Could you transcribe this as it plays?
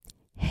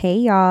Hey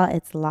y'all,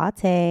 it's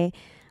Latte.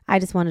 I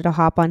just wanted to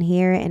hop on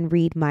here and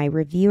read my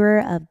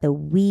reviewer of the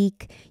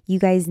week. You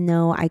guys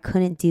know I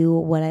couldn't do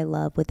what I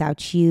love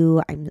without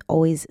you. I'm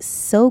always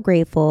so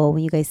grateful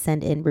when you guys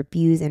send in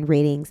reviews and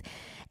ratings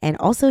and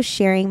also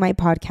sharing my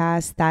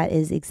podcast. That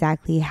is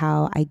exactly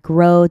how I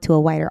grow to a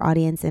wider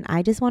audience, and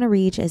I just want to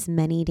reach as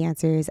many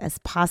dancers as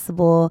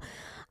possible.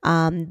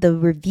 The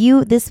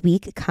review this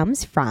week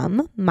comes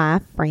from my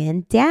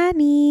friend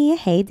Danny.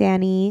 Hey,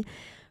 Danny.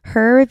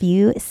 Her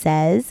review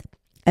says,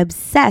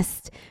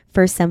 obsessed.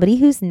 For somebody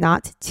who's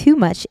not too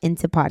much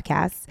into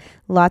podcasts,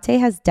 Latte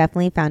has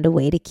definitely found a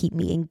way to keep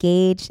me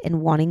engaged and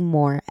wanting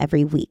more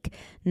every week.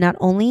 Not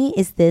only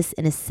is this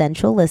an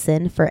essential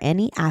listen for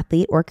any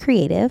athlete or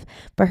creative,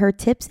 but her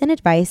tips and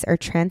advice are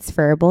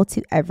transferable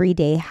to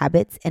everyday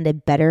habits and a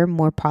better,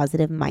 more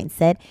positive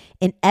mindset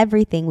in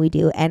everything we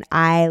do. And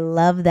I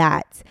love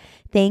that.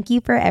 Thank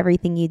you for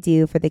everything you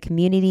do for the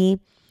community.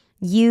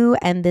 You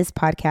and this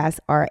podcast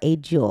are a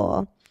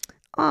jewel.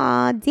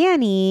 Aw,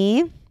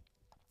 Danny.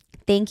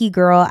 Thank you,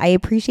 girl. I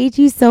appreciate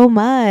you so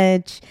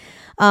much.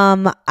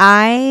 Like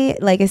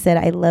I said,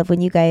 I love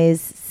when you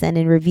guys send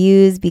in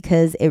reviews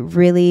because it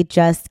really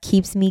just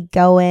keeps me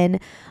going.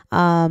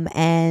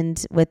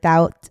 And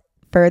without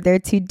further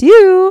to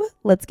do,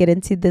 let's get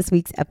into this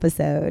week's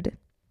episode.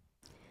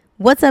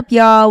 What's up,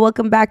 y'all?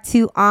 Welcome back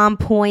to En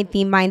Pointe,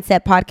 the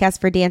mindset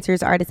podcast for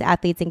dancers, artists,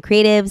 athletes, and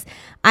creatives.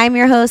 I'm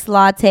your host,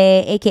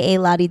 Latte, aka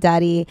Lottie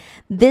Dottie.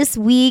 This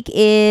week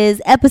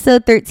is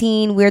episode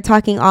 13. We're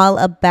talking all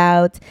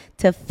about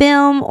to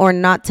film or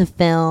not to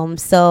film.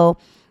 So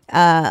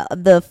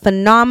the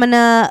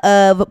phenomena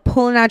of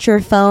pulling out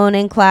your phone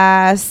in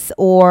class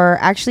or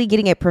actually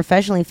getting it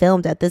professionally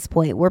filmed at this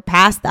point. We're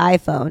past the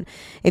iPhone.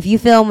 If you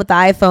film with the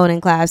iPhone in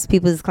class,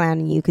 people is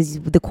clowning you because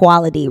the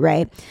quality,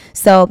 right?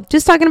 So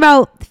just talking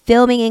about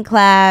filming in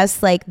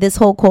class, like this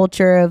whole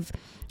culture of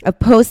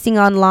posting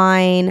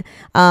online,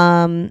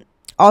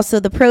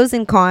 also the pros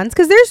and cons,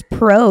 because there's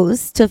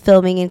pros to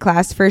filming in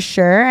class for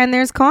sure, and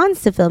there's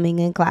cons to filming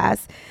in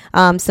class.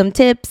 Some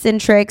tips and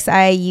tricks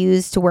I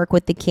use to work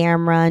with the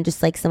camera and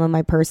just like some of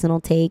my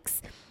personal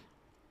takes.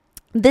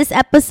 This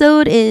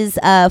episode is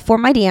for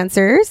my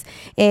dancers.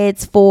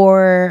 It's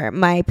for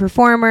my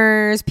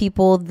performers,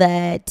 people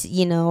that,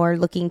 you know, are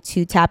looking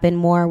to tap in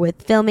more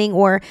with filming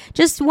or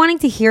just wanting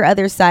to hear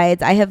other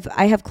sides. I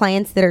have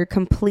clients that are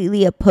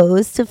completely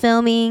opposed to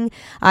filming.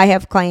 I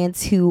have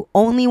clients who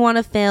only want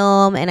to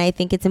film, and I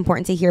think it's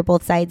important to hear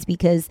both sides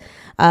because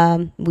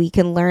we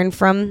can learn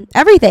from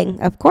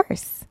everything, of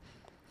course.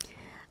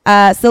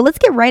 So let's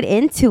get right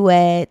into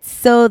it.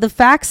 So the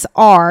facts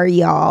are,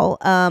 y'all,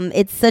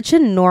 it's such a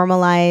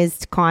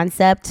normalized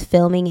concept,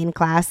 filming in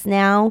class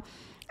now.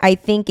 I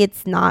think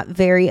it's not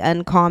very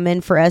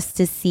uncommon for us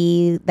to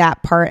see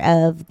that part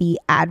of the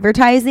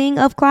advertising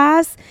of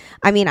class.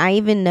 I mean, I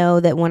even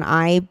know that when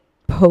I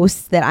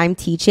post that I'm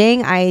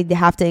teaching, I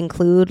have to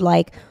include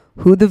like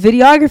who the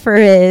videographer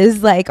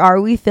is, like,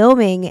 are we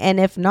filming? And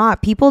if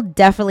not, people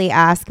definitely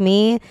ask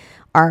me,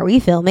 are we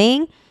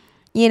filming?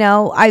 You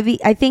know,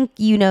 I think,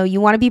 you know,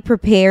 you want to be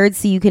prepared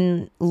so you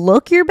can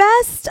look your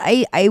best.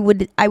 I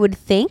would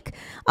think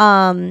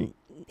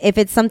if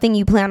it's something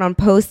you plan on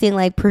posting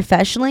like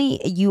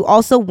professionally, you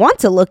also want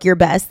to look your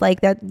best,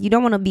 like that. You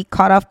don't want to be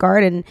caught off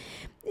guard and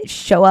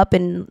show up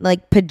in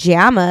like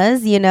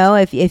pajamas, you know,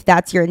 if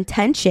that's your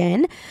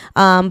intention.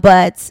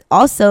 But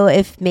also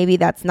if maybe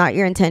that's not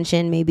your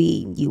intention,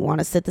 maybe you want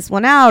to sit this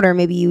one out, or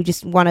maybe you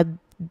just want to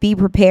be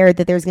prepared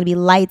that there's going to be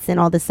lights and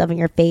all this stuff in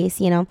your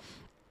face, you know.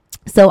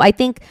 So I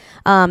think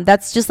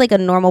that's just like a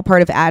normal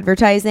part of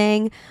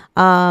advertising,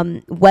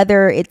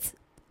 whether it's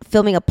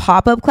filming a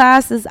pop-up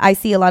classes. I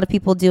see a lot of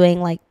people doing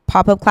like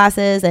pop-up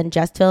classes and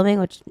just filming,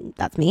 which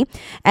that's me.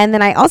 And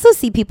then I also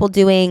see people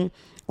doing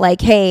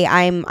like, hey,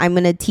 I'm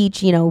going to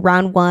teach, you know,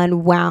 round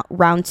 1,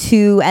 round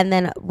 2, and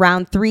then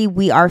round 3,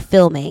 we are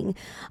filming.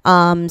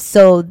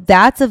 So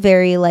that's a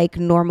very like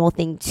normal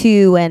thing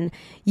too. And,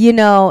 you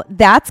know,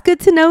 that's good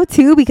to know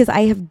too, because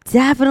I have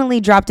definitely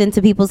dropped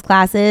into people's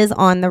classes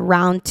on the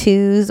round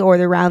 2s or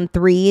the round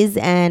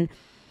 3s. And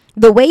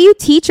the way you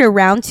teach a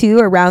round 2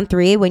 or round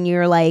 3 when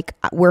you're like,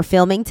 we're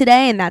filming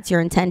today, and that's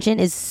your intention,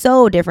 is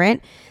so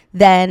different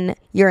than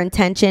your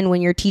intention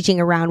when you're teaching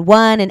a round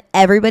 1 and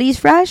everybody's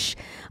fresh.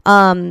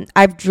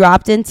 I've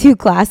dropped into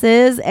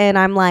classes and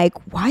I'm like,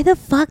 why the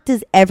fuck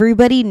does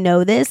everybody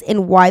know this?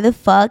 And why the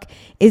fuck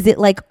is it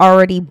like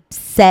already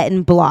set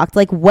and blocked?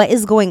 Like, what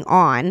is going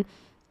on?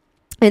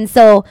 And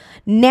so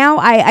now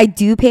I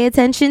do pay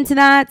attention to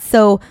that.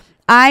 So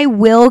I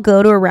will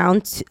go to a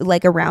round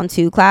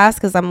 2 class,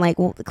 because I'm like,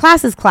 well,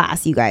 class is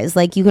class, you guys.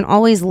 Like, you can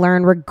always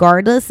learn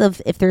regardless of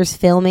if there's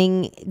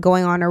filming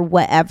going on or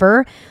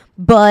whatever.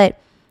 But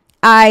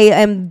I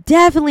am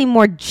definitely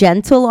more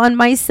gentle on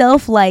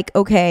myself. Like,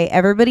 okay,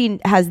 everybody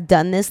has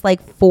done this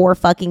like 4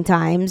 fucking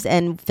times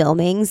and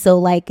filming. So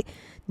like,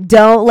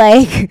 don't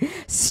like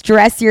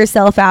stress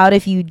yourself out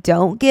if you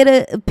don't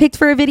get picked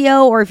for a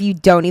video, or if you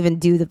don't even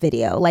do the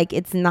video. Like,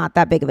 it's not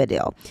that big of a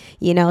deal,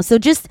 you know? So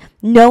just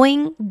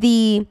knowing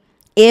the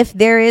if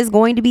there is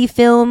going to be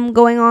film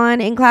going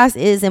on in class,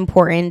 is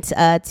important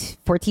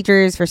for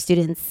teachers, for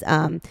students,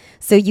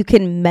 so you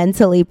can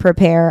mentally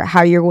prepare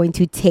how you're going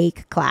to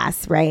take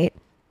class, right?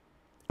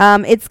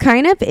 It's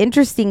kind of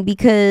interesting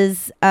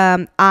because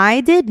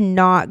I did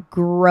not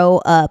grow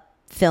up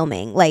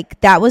filming. Like,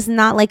 that was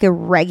not like a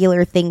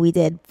regular thing we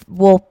did.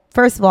 Well,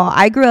 first of all,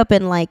 I grew up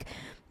in like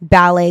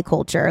ballet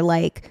culture.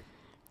 Like,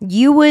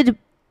 you would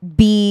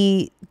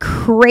be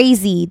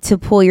crazy to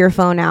pull your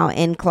phone out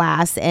in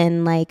class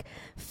and like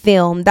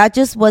film. That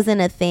just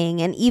wasn't a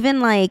thing. And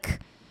even like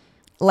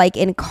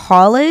in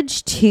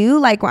college too,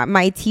 like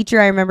my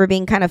teacher, I remember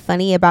being kind of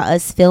funny about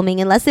us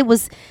filming, unless it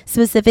was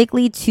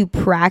specifically to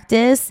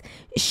practice.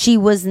 She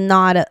was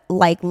not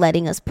like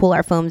letting us pull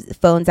our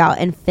phones out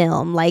and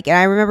film. Like, and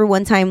I remember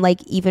one time,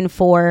 like even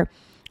for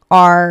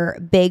our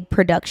big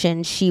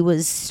production, she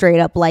was straight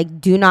up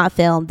like, do not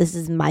film. This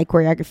is my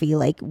choreography.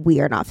 Like,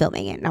 we are not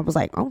filming it. And I was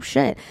like, oh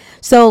shit.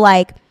 So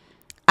like,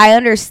 I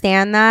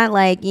understand that.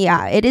 Like,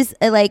 yeah, it is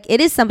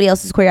somebody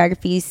else's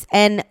choreographies.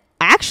 And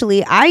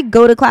actually, I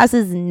go to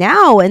classes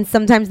now and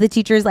sometimes the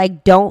teacher's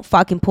like, don't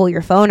fucking pull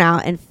your phone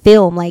out and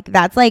film. Like,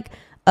 that's like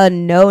a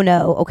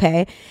no-no.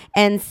 Okay.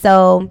 And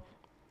so,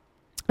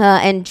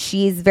 and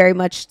she's very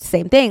much the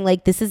same thing.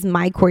 Like, this is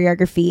my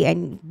choreography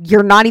and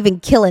you're not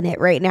even killing it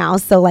right now.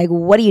 So like,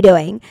 what are you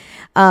doing?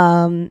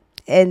 And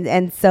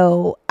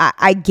so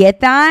I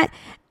get that.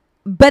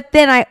 But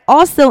then I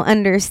also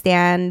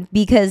understand,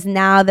 because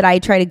now that I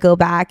try to go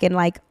back and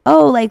like,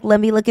 oh, like,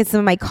 let me look at some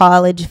of my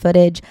college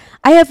footage.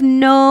 I have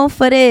no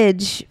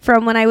footage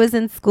from when I was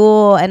in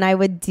school and I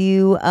would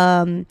do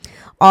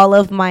all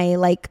of my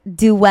like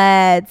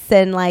duets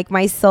and like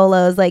my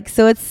solos. Like,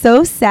 so it's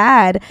so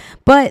sad.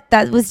 But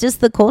that was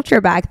just the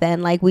culture back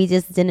then. Like, we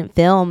just didn't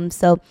film.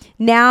 So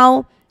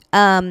now,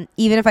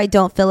 even if I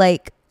don't feel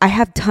like, I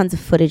have tons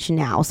of footage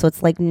now, so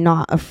it's like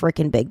not a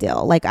freaking big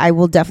deal. Like, I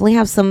will definitely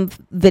have some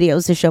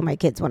videos to show my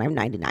kids when I'm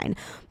 99.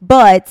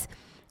 But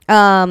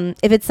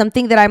if it's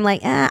something that I'm like,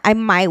 I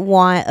might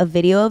want a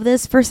video of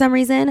this for some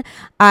reason,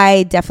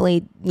 I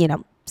definitely,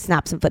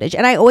 snap some footage.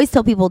 And I always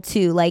tell people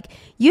too, like,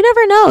 you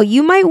never know.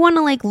 You might want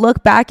to like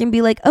look back and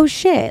be like, oh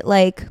shit,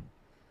 like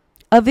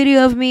a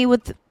video of me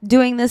with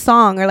doing this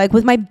song, or like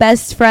with my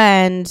best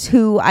friend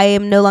who I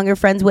am no longer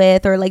friends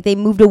with, or like they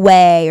moved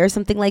away or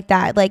something like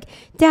that. Like,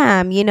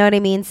 damn, you know what I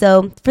mean?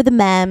 So for the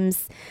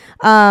memes.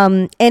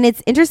 And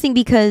it's interesting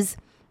because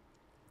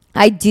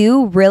I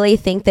do really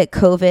think that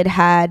COVID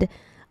had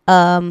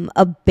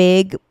a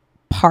big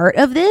part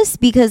of this,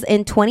 because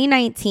in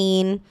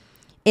 2019,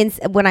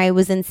 when I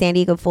was in San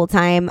Diego full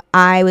time,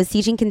 I was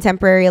teaching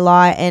contemporary a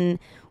lot, and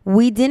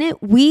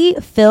we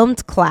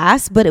filmed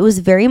class, but it was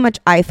very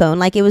much iPhone.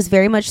 Like, it was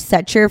very much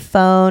set your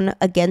phone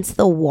against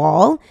the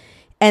wall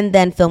and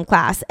then film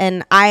class.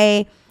 And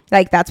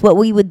that's what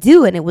we would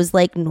do. And it was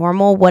like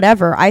normal,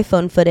 whatever,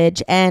 iPhone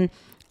footage. And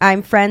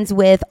I'm friends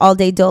with All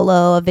Day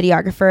Dolo, a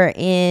videographer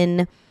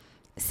in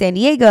San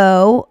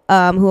Diego,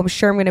 who I'm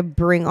sure I'm going to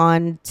bring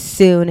on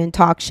soon and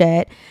talk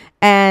shit.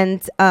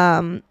 And,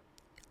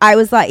 he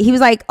was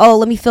like, oh,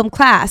 let me film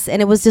class.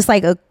 And it was just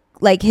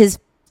like his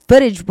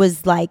footage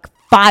was like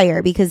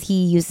fire, because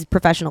he uses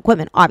professional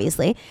equipment,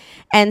 obviously.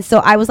 And so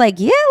I was like,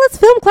 yeah, let's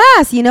film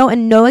class,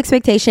 and no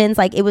expectations.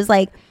 Like, it was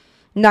like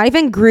not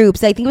even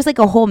groups. I think it was like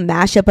a whole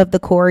mashup of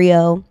the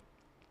choreo.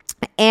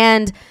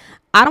 And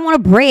I don't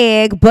want to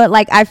brag, but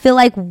like, I feel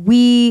like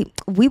we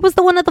was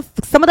some of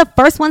the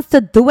first ones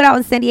to do it out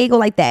in San Diego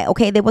like that.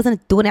 Okay. They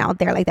wasn't doing it out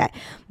there like that,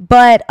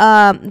 but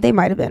they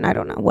might've been, I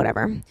don't know,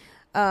 whatever.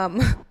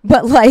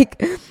 But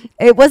like,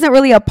 it wasn't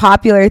really a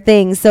popular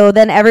thing. So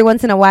then every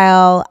once in a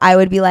while I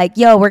would be like,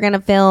 yo, we're going to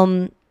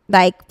film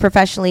like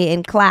professionally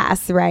in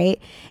class. Right.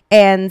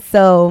 And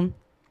so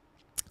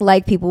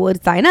like, people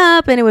would sign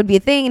up and it would be a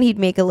thing, and he'd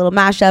make a little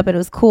mashup, and it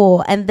was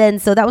cool. And then,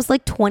 so that was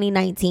like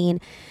 2019.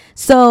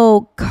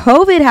 So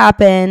COVID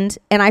happened,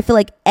 and I feel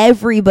like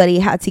everybody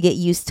had to get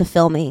used to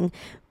filming.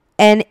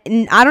 And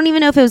I don't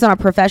even know if it was on a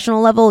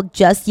professional level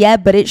just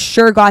yet, but it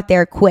sure got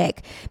there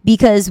quick,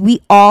 because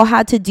we all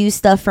had to do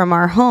stuff from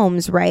our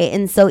homes, right?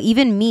 And so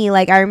even me,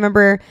 like, I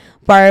remember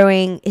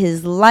borrowing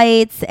his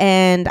lights,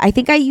 and I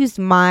think I used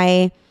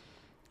my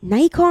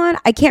Nikon.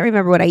 I can't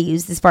remember what I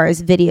used as far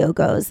as video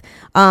goes.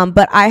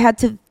 But I had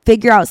to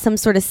figure out some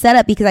sort of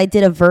setup, because I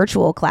did a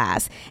virtual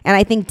class, and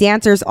I think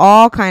dancers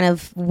all kind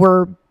of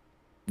were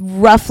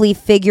roughly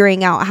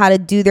figuring out how to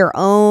do their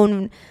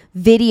own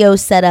video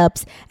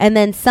setups. And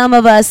then some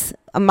of us,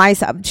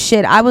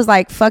 I was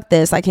like, fuck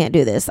this, I can't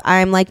do this.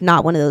 I'm like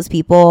not one of those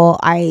people.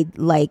 And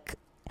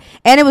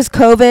it was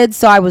COVID,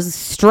 so I was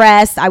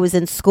stressed. I was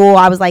in school.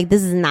 I was like,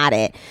 this is not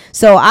it.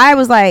 So I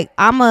was like,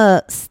 I'm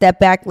gonna step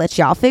back, let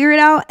y'all figure it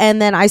out. And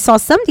then I saw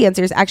some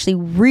dancers actually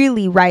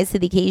really rise to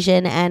the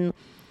occasion and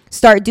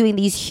start doing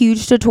these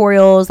huge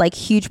tutorials, like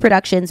huge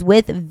productions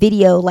with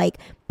video, like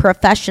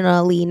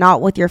professionally,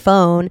 not with your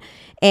phone.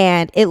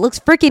 And it looks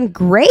freaking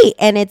great.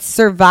 And I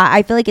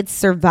feel like it's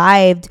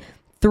survived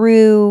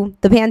through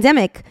the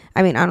pandemic.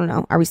 I mean, I don't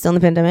know. Are we still in the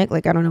pandemic?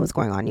 Like, I don't know what's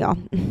going on, y'all.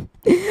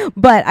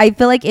 But I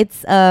feel like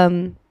it's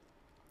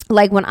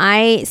like when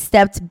I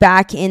stepped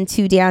back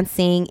into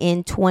dancing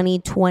in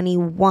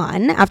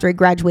 2021 after I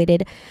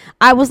graduated,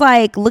 I was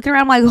like looking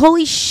around like,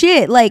 holy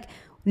shit, like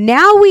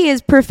now we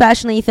is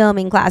professionally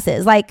filming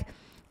classes. Like,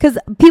 because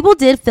people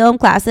did film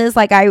classes.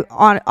 Like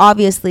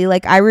obviously,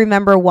 like I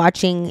remember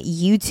watching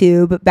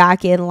YouTube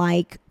back in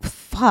like,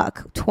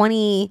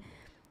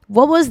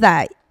 what was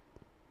that?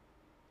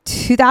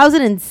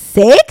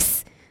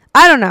 2006?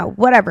 I don't know,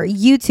 whatever,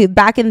 YouTube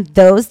back in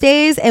those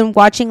days, and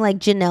watching like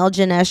Janelle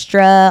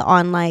Janestra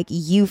on like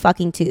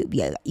fucking tube,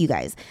 yeah, you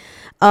guys.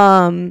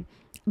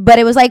 But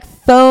it was like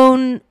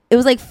phone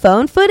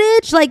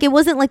footage. Like it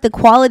wasn't like the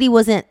quality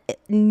wasn't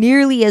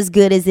nearly as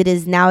good as it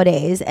is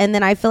nowadays. And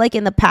then I feel like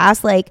in the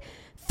past like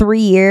 3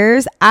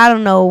 years, I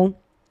don't know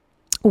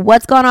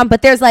what's going on,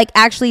 but there's like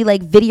actually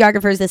like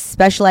videographers that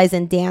specialize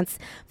in dance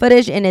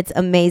footage, and it's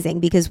amazing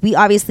because we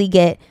obviously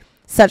get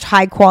such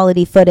high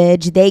quality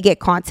footage. They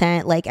get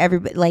content, like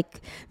everybody, like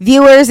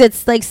viewers,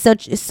 it's like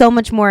so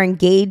much more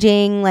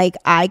engaging, like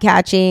eye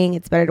catching.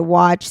 It's better to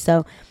watch.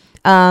 So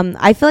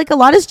I feel like a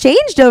lot has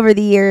changed over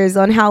the years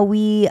on how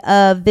we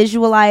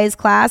visualize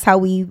class, how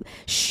we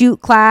shoot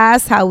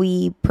class, how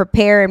we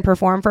prepare and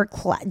perform for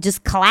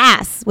just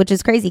class, which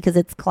is crazy because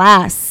it's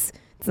class,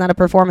 it's not a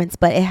performance,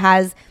 but it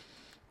has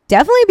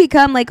definitely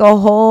become like a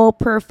whole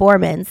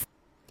performance.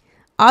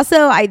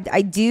 Also, I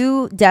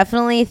do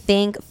definitely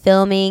think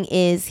filming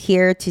is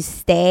here to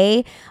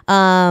stay.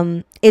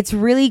 It's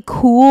really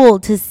cool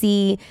to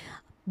see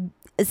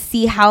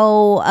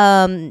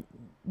how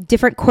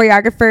different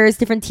choreographers,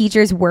 different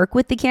teachers work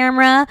with the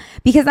camera,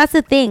 because that's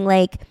the thing.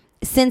 Like,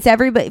 since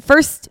everybody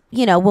first,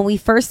 when we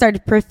first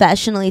started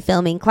professionally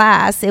filming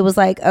class, it was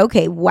like,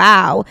 okay,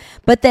 wow.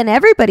 But then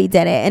everybody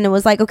did it, and it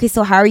was like, okay,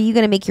 so how are you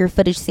going to make your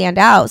footage stand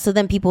out? So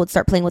then people would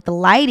start playing with the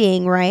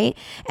lighting, right?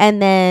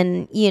 And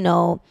then,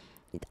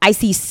 I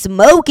see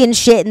smoke and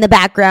shit in the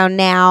background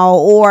now,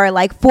 or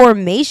like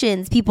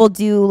formations. People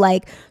do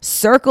like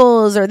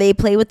circles, or they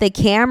play with the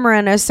camera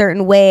in a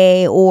certain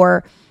way,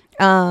 or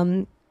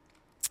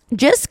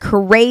just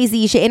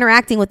crazy shit,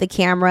 interacting with the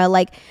camera.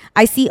 Like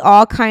I see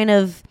all kind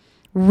of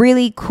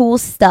really cool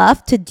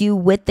stuff to do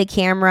with the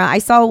camera. I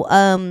saw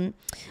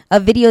a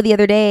video the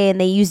other day,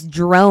 and they used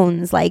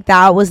drones. Like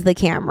that was the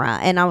camera,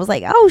 and I was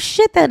like, oh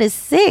shit, that is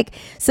sick.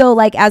 So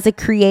like as a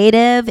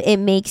creative, it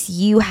makes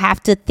you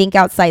have to think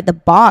outside the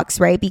box,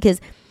 right? Because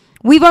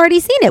we've already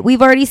seen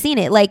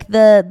it. Like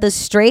the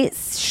straight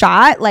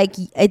shot, like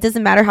it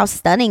doesn't matter how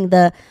stunning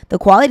the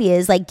quality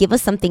is, like give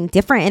us something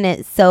different in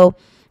it. So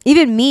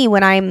even me,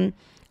 when I'm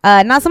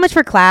not so much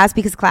for class,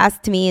 because class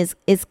to me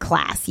is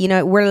class,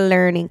 we're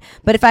learning.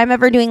 But if I'm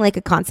ever doing like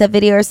a concept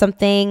video or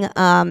something,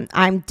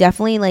 I'm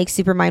definitely like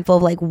super mindful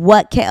of like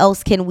what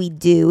else can we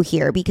do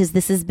here, because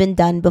this has been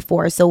done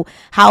before. So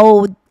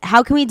how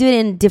can we do it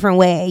in a different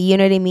way? You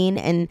know what I mean?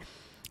 And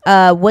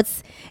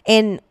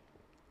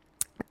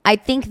I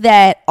think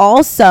that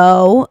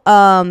also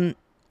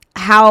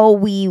how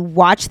we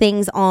watch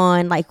things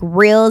on like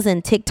Reels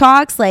and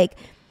TikToks, like,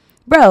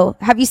 bro,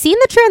 have you seen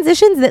the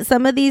transitions that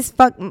some of these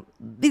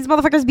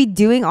motherfuckers be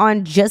doing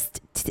on just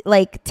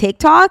like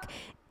TikTok?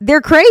 They're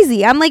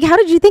crazy. I'm like, how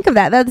did you think of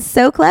that? That's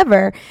so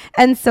clever.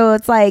 And so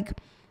it's like,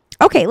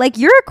 okay, like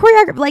you're a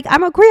choreographer, like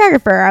I'm a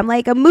choreographer, I'm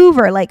like a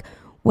mover. Like,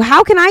 well,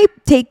 how can I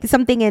take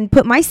something and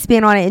put my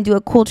spin on it and do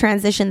a cool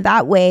transition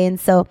that way? And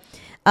so,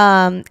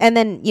 and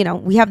then,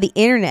 we have the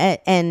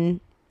internet and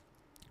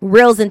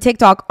Reels and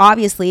TikTok,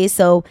 obviously.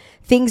 So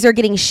things are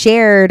getting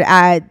shared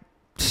at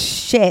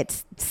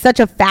such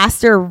a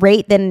faster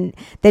rate than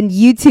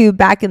YouTube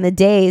back in the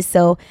day.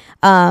 So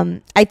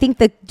I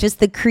think just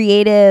the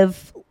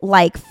creative,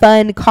 like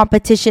fun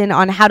competition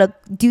on how to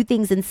do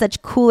things in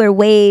such cooler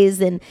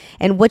ways, and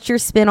what your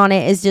spin on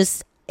it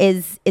is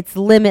it's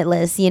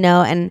limitless,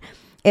 and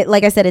it,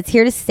 like I said, it's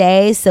here to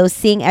stay. So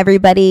seeing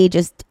everybody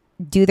just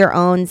do their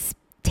own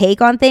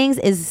take on things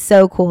is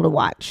so cool to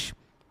watch.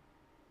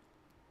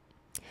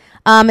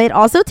 It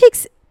also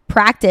takes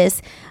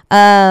practice.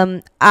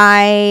 How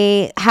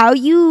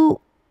you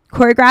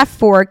choreograph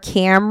for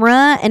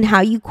camera, and how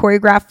you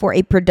choreograph for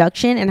a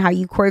production, and how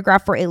you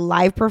choreograph for a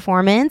live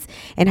performance,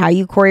 and how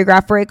you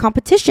choreograph for a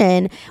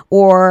competition,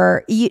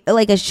 or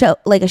like a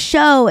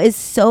show is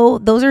so,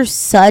 those are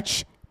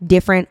such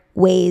different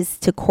ways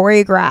to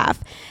choreograph.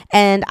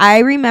 And I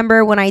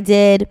remember when I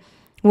did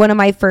one of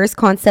my first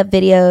concept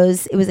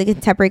videos, it was a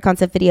contemporary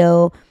concept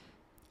video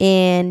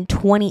in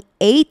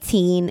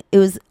 2018. It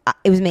was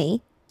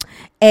me.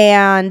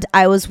 And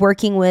I was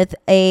working with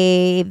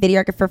a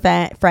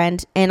videographer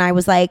friend, and I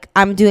was like,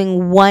 I'm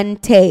doing one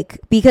take,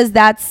 because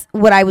that's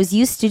what I was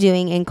used to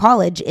doing in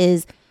college,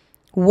 is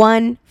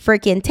one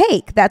freaking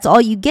take. That's all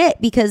you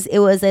get, because it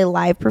was a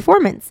live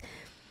performance.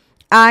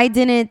 I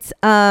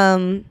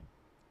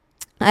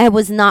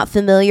was not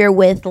familiar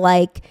with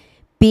like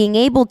being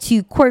able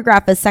to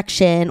choreograph a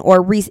section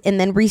and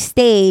then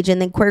restage and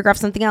then choreograph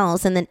something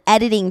else, and then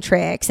editing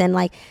tricks and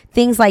like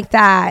things like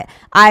that.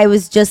 I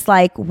was just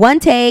like, one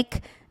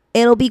take,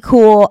 it'll be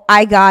cool,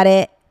 I got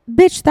it.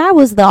 Bitch, that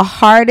was the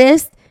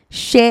hardest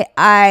shit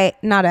I've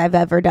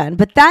ever done,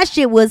 but that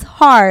shit was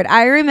hard.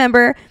 I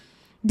remember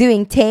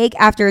doing take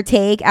after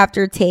take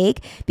after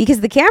take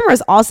because the camera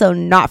is also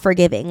not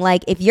forgiving.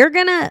 Like if you're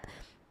gonna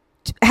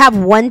have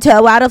one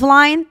toe out of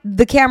line,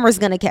 the camera's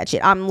gonna catch it.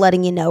 I'm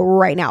letting you know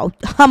right now.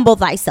 Humble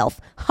thyself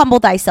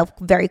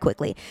very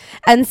quickly.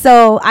 And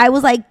so I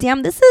was like,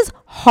 damn, this is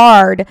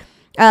hard.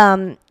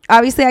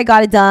 Obviously I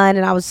got it done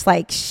and I was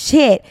like,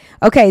 shit.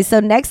 Okay, so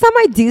next time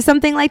I do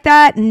something like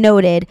that,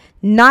 noted,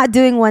 not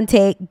doing one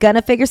take,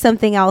 gonna figure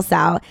something else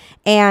out.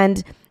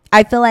 And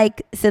I feel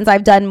like since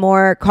I've done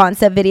more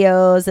concept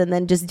videos and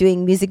then just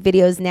doing music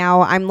videos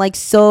now, I'm like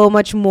so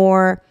much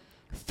more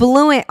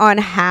fluent on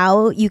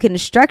how you can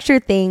structure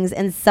things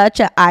in such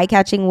an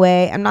eye-catching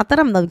way. And not that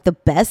I'm like the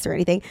best or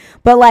anything,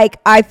 but like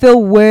I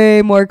feel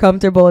way more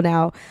comfortable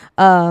now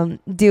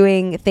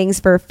doing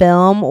things for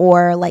film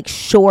or like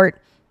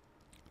short.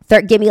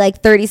 Give me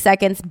like 30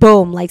 seconds,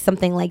 boom, like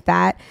something like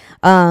that.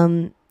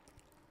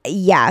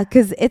 Yeah,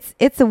 because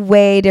it's a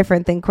way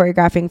different than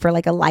choreographing for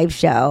like a live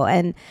show.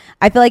 And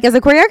I feel like as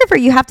a choreographer,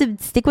 you have to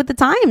stick with the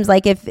times.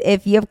 Like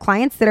if you have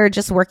clients that are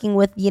just working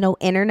with,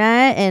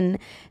 internet and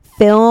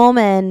film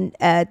and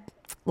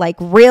like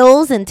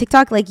reels and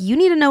TikTok, like you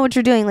need to know what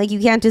you're doing. Like you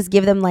can't just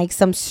give them like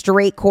some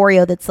straight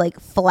choreo that's like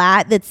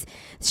flat, that's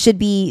should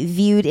be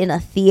viewed in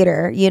a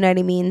theater. You know what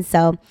I mean?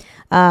 So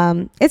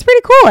it's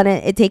pretty cool, and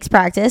it takes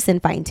practice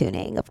and fine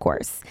tuning, of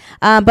course.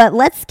 But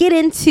let's get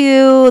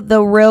into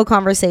the real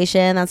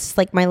conversation. That's just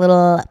like my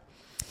little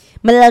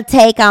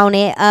take on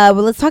it. Well,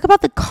 let's talk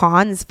about the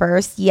cons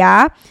first.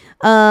 Yeah.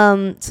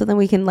 So then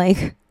we can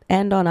like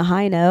end on a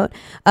high note.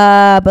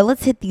 But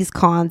let's hit these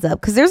cons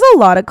up because there's a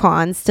lot of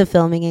cons to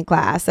filming in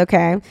class.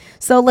 Okay.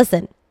 So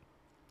listen,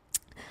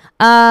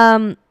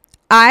 I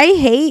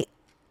hate,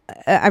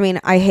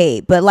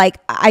 but like,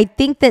 I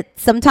think that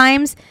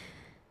sometimes,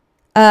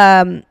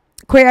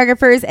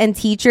 choreographers and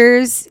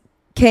teachers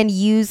can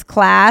use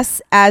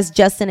class as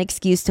just an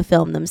excuse to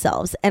film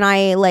themselves. And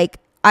I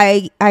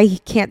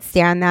can't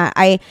stand that.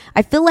 I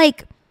feel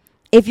like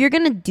if you're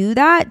going to do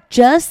that,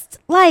 just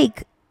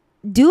like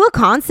do a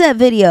concept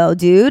video,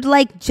 dude.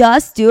 Like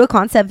just do a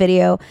concept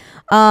video.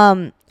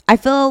 I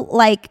feel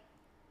like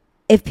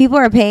if people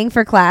are paying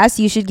for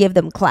class, you should give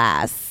them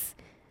class.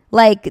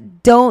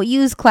 Like don't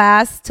use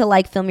class to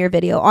like film your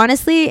video.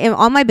 Honestly,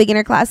 on my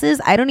beginner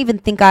classes, I don't even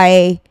think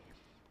I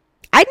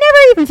never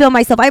even film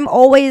myself. I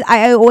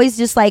always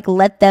just like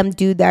let them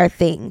do their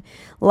thing.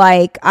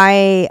 Like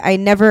I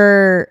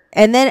never,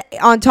 and then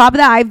on top of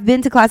that, I've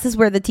been to classes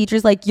where the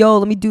teacher's like,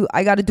 yo,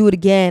 I got to do it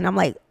again. I'm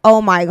like,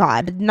 oh my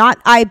God,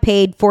 I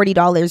paid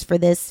 $40 for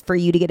this for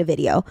you to get a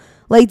video.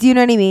 Like, do you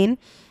know what I mean?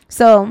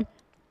 So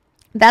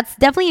that's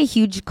definitely a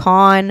huge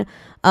con.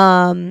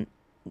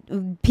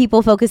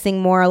 People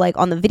focusing more like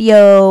on the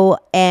video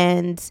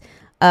and,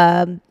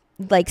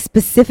 like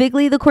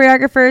specifically the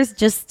choreographers,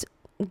 just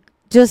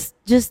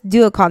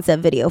do a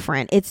concept video,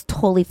 friend. It's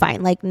totally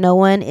fine. Like no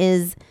one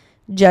is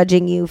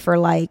judging you for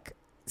like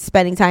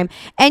spending time,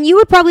 and you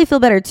would probably feel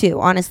better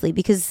too, honestly,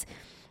 because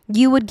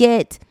you would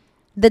get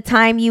the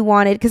time you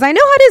wanted. Because I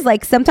know how it is.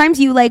 Like sometimes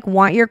you like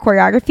want your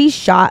choreography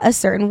shot a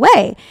certain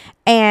way,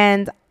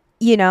 and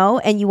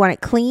and you want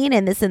it clean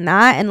and this and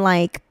that, and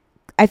like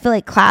I feel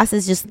like class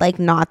is just like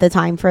not the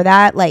time for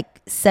that. Like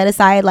set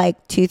aside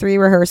like 2-3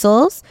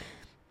 rehearsals,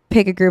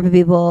 pick a group of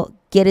people,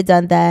 get it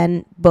done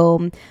then,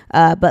 boom.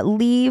 But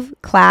leave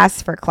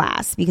class for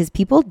class because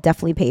people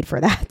definitely paid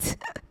for that.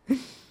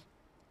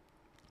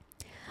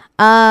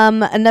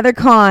 Another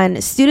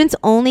con, students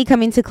only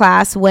coming to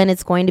class when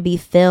it's going to be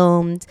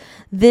filmed.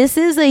 This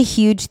is a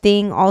huge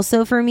thing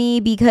also for me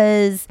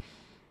because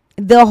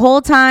the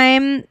whole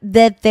time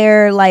that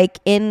they're like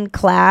in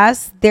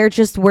class, they're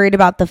just worried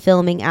about the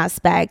filming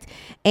aspect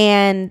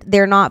and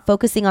they're not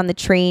focusing on the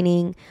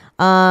training.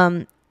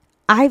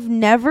 I've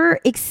never,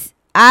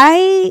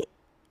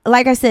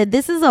 like I said,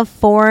 this is a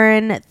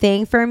foreign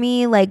thing for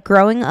me. Like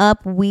growing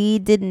up, we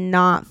did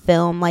not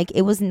film. Like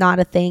it was not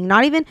a thing.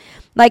 Not even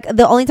like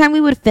the only time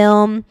we would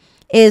film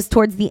is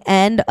towards the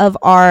end of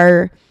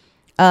our,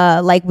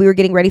 like we were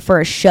getting ready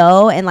for a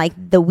show. And like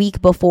the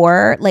week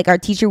before, like our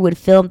teacher would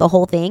film the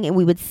whole thing and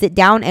we would sit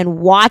down and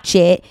watch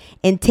it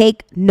and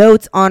take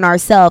notes on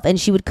ourselves. And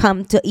she would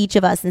come to each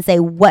of us and say,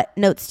 what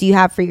notes do you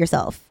have for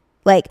yourself?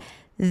 Like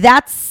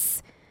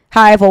that's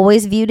how I've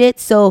always viewed it.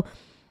 So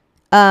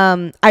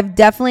I've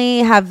definitely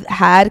have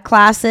had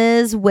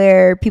classes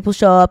where people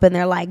show up and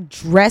they're like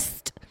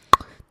dressed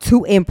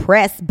to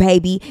impress,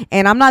 baby.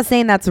 And I'm not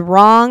saying that's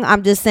wrong.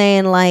 I'm just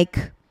saying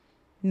like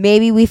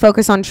maybe we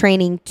focus on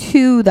training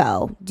too,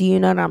 though. Do you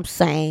know what I'm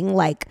saying?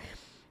 Like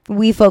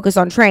we focus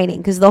on training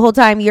because the whole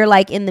time you're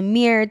like in the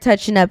mirror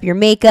touching up your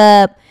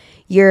makeup,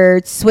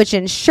 you're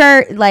switching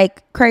shirt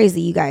like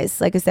crazy, you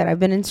guys. Like I said, I've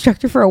been an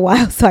instructor for a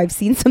while, so I've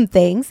seen some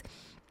things.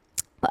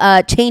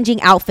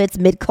 Changing outfits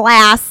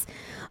mid-class.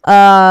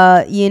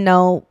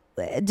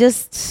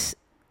 Just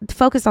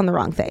focus on the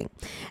wrong thing.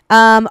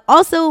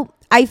 Also,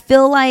 I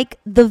feel like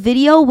the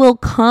video will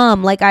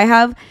come. Like I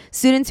have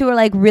students who are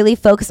like really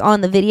focused on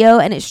the video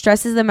and it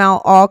stresses them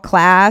out all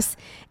class.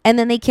 and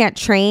then they can't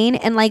train.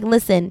 And like,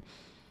 listen,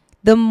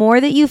 the more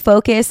that you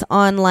focus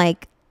on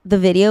like the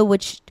video,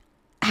 which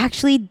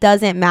actually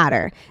doesn't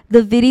matter,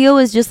 the video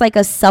is just like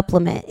a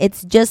supplement.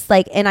 It's just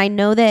like, and I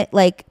know that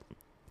like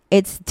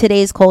it's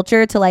today's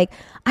culture to like,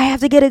 I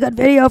have to get a good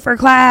video for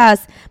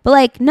class. But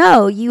like,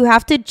 no, you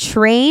have to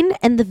train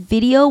and the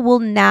video will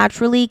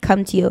naturally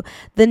come to you.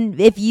 Then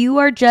if you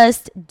are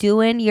just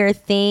doing your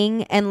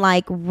thing and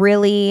like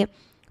really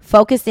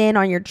focus in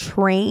on your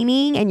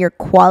training and your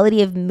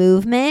quality of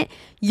movement,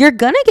 you're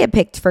gonna get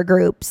picked for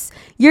groups.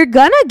 You're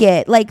gonna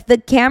get like, the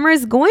camera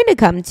is going to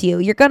come to you.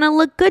 You're gonna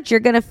look good. You're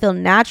gonna feel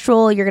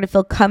natural. You're gonna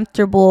feel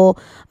comfortable.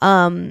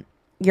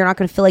 You're not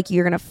gonna feel like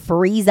you're gonna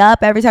freeze up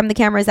every time the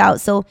camera is out.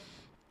 So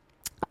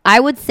I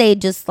would say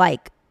just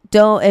like,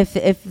 don't,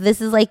 if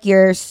this is like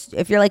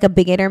if you're like a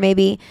beginner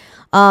maybe,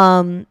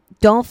 don't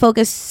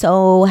focus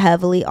so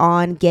heavily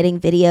on getting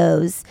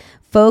videos.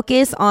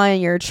 Focus on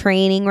your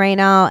training right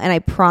now, and I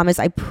promise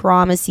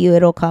you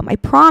it'll come. I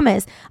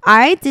promise.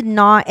 I did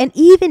not, and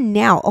even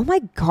now, oh my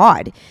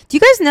God. Do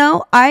you guys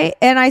know,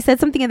 I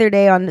said something the other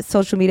day on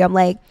social media. I'm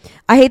like,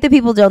 I hate that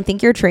people don't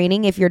think you're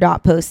training if you're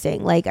not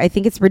posting. Like, I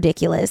think it's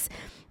ridiculous.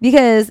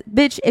 Because,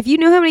 bitch, if you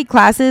knew how many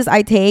classes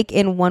I take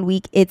in 1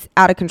 week, it's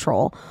out of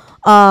control.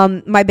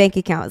 My bank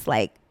account is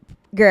like,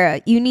 girl,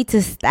 you need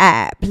to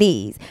stop,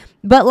 please.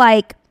 But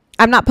like,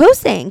 I'm not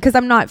posting because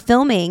I'm not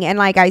filming. And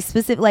like,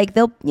 like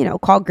they'll,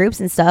 call groups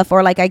and stuff.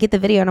 Or like I get the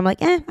video and I'm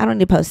like, I don't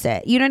need to post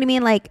it. You know what I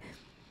mean? Like,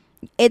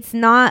 it's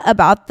not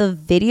about the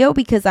video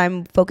because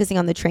I'm focusing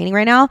on the training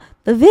right now.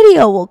 The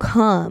video will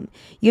come.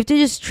 You have to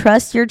just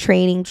trust your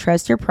training,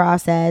 trust your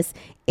process.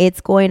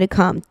 It's going to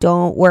come.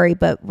 Don't worry.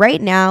 But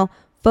right now,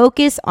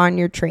 focus on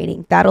your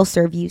training. That'll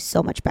serve you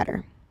so much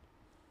better.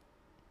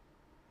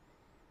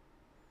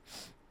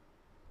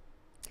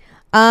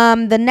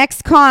 The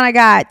next con I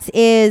got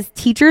is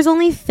teachers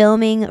only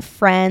filming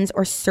friends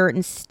or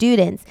certain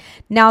students.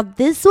 Now,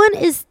 this one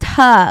is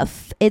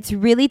tough. It's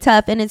really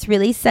tough and it's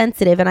really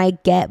sensitive, and I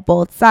get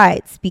both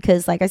sides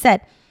because, like I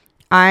said,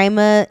 I'm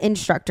an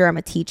instructor, I'm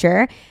a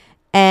teacher,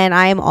 and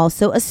I'm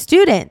also a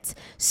student.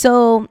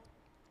 So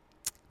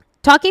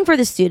talking for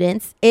the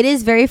students, it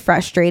is very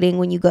frustrating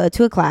when you go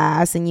to a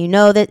class and you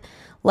know that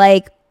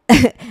like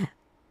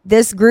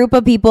this group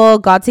of people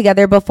got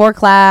together before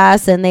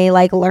class and they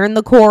like learned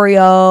the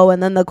choreo,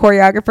 and then the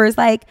choreographer is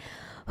like,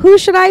 who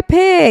should I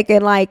pick?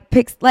 And like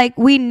picks, like,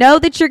 we know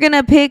that you're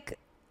gonna pick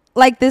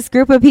like this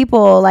group of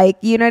people, like,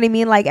 you know what I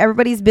mean? Like,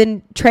 everybody's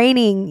been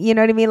training, you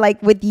know what I mean?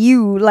 Like with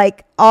you,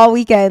 like all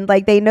weekend,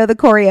 like they know the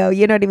choreo,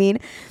 you know what I mean?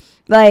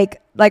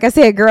 Like I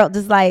say, a girl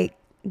just like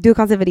do a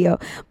concept video.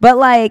 But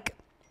like,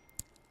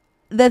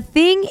 the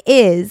thing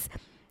is,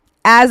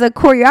 as a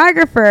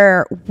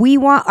choreographer, we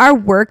want our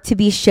work to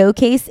be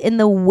showcased in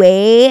the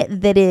way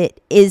that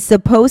it is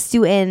supposed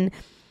to. And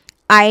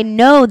I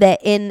know that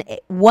in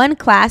one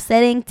class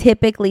setting,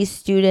 typically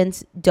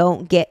students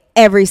don't get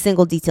every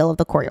single detail of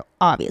the choreo,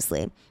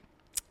 obviously.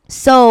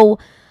 So,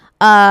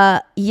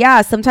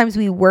 sometimes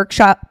we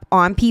workshop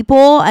on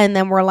people and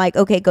then we're like,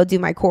 okay, go do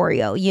my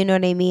choreo. You know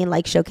what I mean?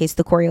 Like, showcase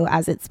the choreo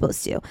as it's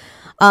supposed to.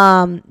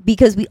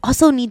 Because we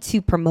also need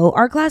to promote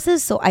our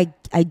classes. So I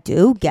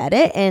do get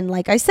it. And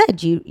like I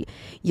said,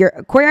 your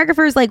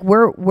choreographers, like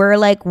we're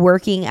like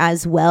working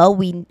as well.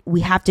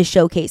 We have to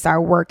showcase our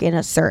work in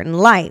a certain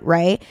light,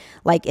 right?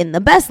 Like in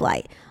the best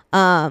light.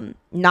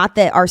 Not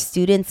that our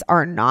students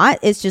are not,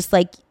 it's just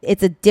like,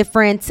 it's a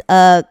different,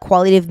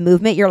 quality of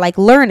movement. You're like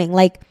learning,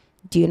 like,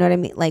 do you know what I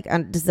mean? Like,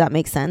 does that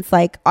make sense?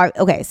 Like,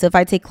 okay. So if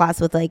I take class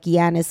with like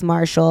Yanis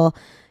Marshall,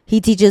 he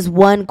teaches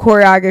one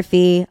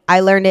choreography.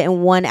 I learned it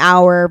in 1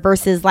 hour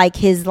versus like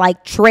his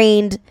like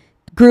trained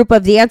group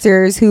of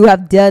dancers who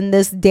have done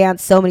this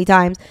dance so many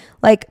times.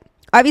 Like,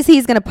 obviously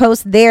he's going to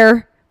post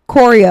their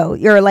choreo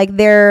or like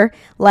their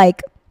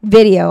like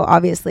video,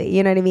 obviously,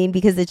 you know what I mean?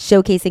 Because it's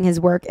showcasing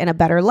his work in a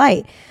better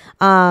light.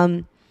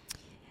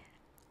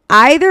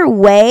 Either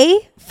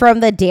way, from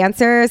the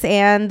dancers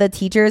and the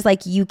teachers,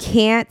 like, you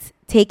can't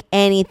take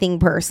anything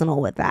personal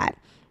with that.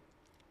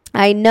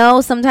 I know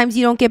sometimes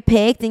you don't get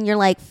picked and you're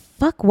like,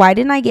 fuck, why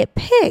didn't I get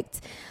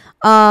picked?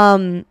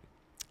 Sometimes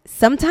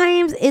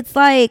it's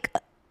like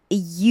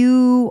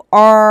you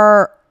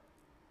are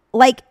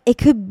like, it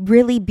could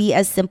really be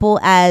as simple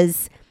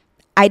as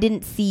I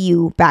didn't see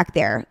you back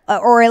there.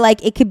 Or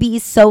like, it could be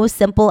so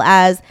simple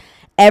as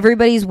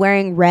everybody's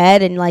wearing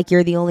red and like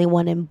you're the only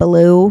one in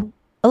blue.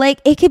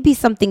 Like, it could be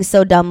something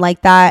so dumb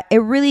like that. It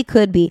really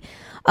could be.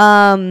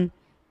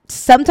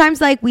 Sometimes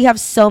like we have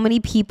so many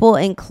people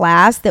in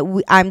class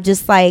that I'm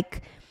just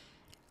like,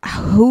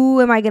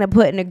 who am I going to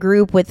put in a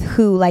group with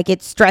who? Like,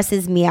 it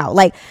stresses me out.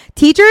 Like,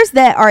 teachers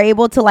that are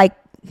able to like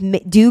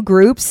do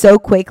groups so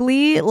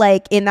quickly,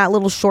 like in that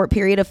little short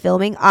period of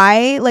filming,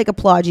 I like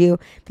applaud you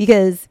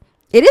because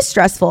it is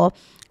stressful.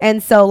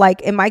 And so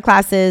like in my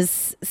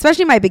classes,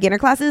 especially my beginner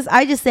classes,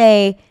 I just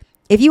say,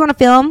 if you want to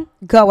film,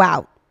 go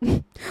out.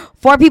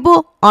 4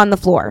 people on the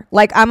floor.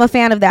 Like, I'm a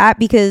fan of that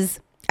because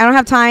I don't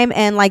have time.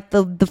 And like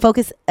the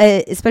focus,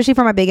 especially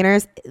for my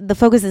beginners, the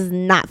focus is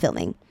not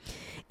filming.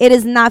 It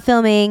is not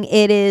filming.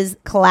 It is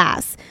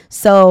class.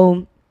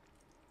 So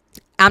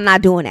I'm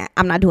not doing it.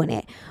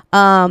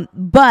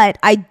 But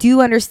I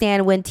do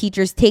understand when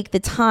teachers take the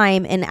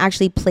time and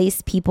actually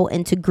place people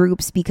into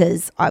groups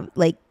because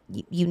like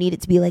you need it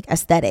to be like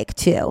aesthetic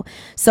too.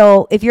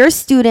 So if you're a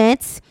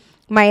student,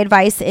 my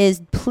advice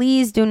is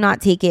please do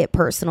not take it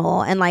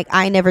personal. And like,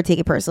 I never take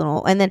it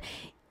personal. And then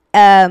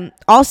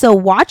also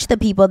watch the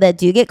people that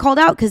do get called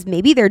out, because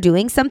maybe they're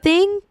doing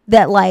something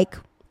that like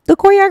the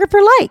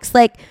choreographer likes.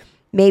 Like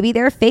maybe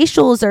their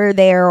facials are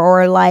there,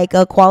 or like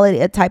a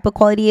type of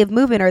quality of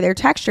movement, or their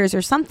textures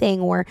or something,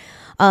 or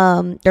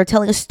they're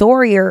telling a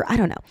story, or I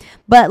don't know.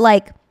 But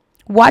like,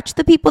 watch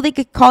the people that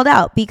get called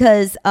out,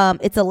 because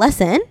it's a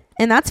lesson,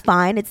 and that's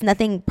fine. It's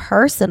nothing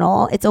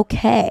personal. It's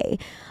okay.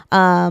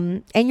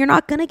 And you're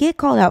not going to get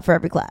called out for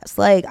every class.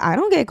 Like, I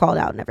don't get called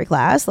out in every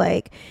class.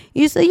 Like,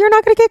 you're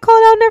not going to get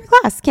called out in every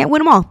class. Can't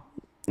win them all.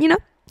 You know,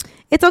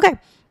 it's okay.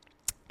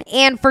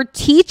 And for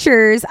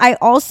teachers, I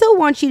also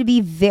want you to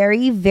be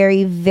very,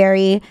 very,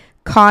 very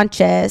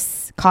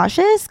conscientious.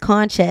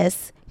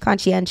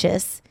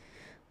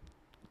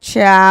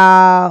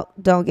 Child,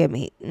 don't get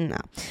me. No.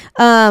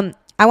 I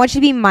want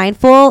you to be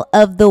mindful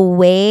of the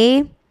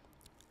way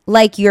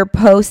like you're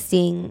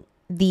posting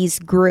these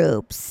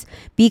groups,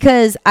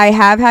 because I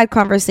have had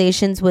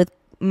conversations with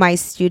my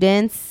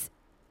students,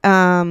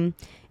 and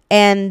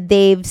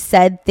they've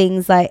said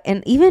things like,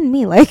 and even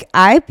me, like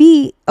I'll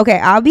be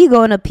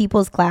going to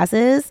people's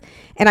classes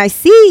and I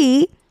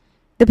see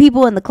the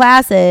people in the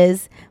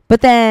classes,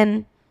 but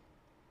then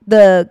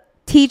the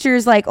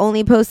teacher's like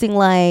only posting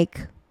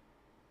like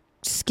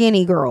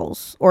skinny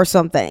girls or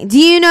something. Do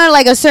you know,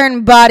 like a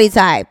certain body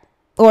type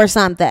or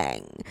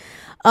something?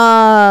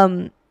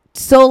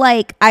 So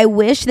like, I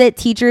wish that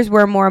teachers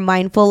were more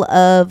mindful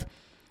of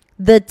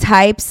the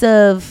types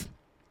of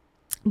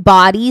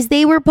bodies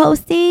they were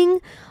posting.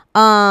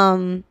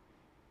 Because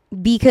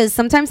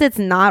sometimes it's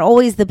not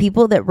always the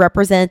people that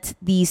represent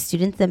the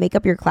students that make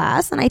up your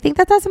class. And I think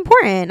that that's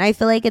important. I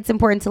feel like it's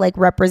important to like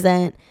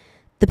represent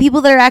the people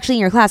that are actually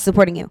in your class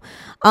supporting you.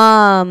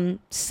 So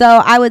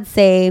I would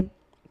say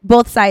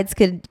both sides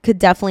could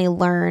definitely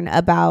learn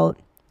about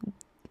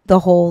the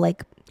whole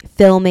like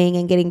filming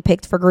and getting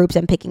picked for groups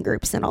and picking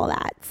groups and all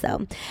that.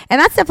 So, and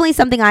that's definitely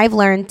something I've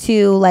learned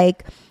too.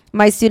 Like,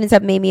 my students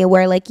have made me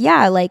aware, like,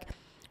 yeah, like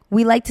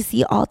we like to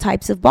see all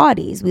types of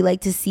bodies. We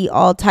like to see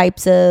all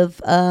types of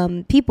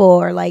people,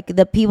 or like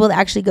the people that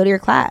actually go to your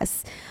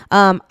class.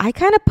 I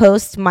kind of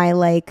post my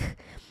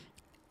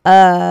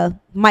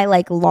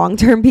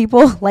long-term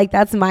people. Like,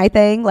 that's my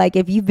thing. Like,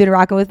 if you've been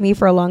rocking with me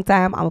for a long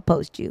time, I'm gonna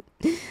post you.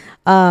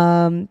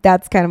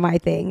 That's kind of my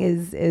thing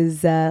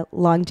is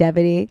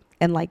longevity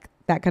and like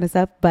that kind of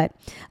stuff. But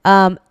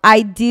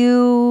I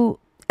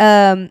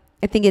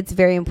think it's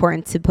very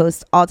important to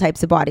post all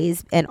types of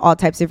bodies and all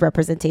types of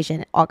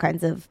representation, all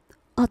types of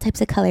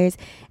colors,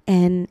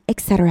 and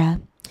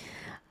etc.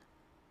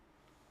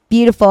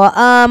 Beautiful.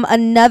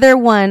 Another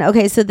one.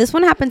 Okay, so this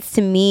one happens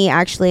to me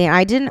actually,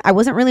 and I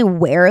wasn't really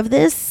aware of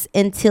this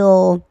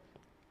until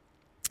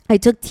I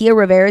took Tia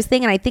Rivera's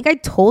thing, and I think I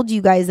told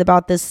you guys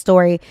about this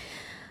story.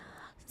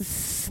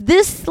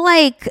 This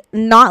like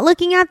not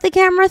looking at the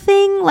camera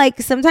thing,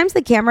 like sometimes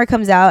the camera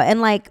comes out,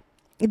 and like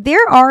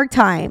there are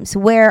times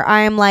where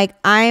I'm like,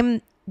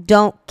 I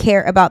don't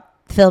care about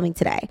filming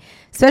today,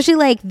 especially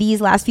like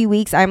these last few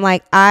weeks. I'm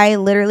like, I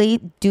literally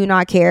do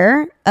not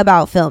care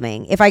about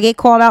filming. If I get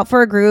called out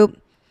for a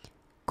group,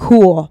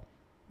 cool,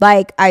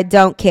 like I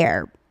don't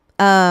care.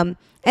 And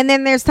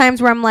then there's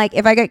times where I'm like,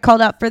 if I get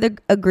called out for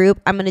a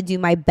group, I'm gonna do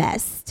my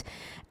best.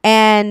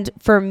 And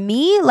for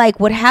me, like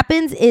what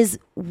happens is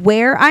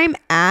where I'm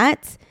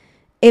at,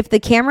 if the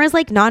camera is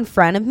like not in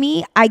front of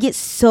me, I get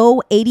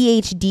so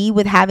ADHD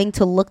with having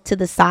to look to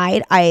the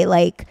side. I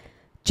like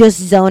just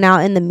zone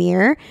out in the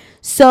mirror.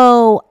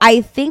 So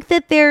I think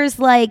that there's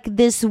like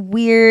this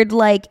weird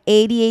like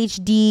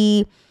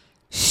ADHD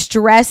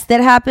stress that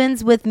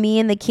happens with me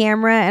and the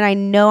camera. And I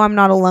know I'm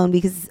not alone,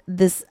 because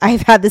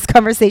I've had this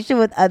conversation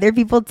with other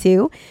people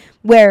too,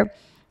 where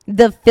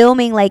the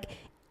filming, like,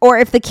 or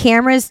if the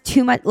camera is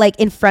too much like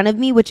in front of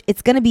me, which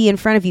it's going to be in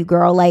front of you,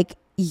 girl, like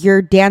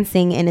you're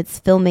dancing and it's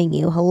filming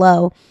you.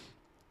 Hello.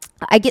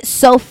 I get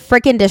so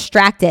freaking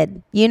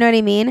distracted. You know what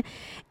I mean?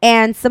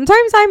 And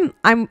sometimes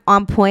I'm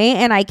on point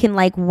and I can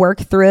like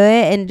work through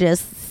it and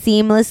just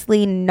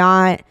seamlessly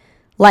not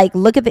like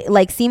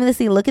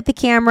seamlessly look at the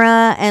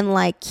camera and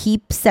like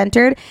keep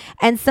centered.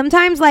 And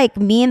sometimes like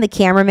me and the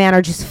cameraman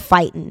are just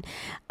fighting.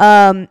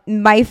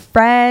 My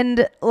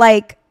friend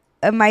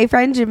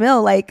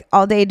Jamil, like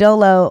all day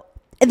dolo,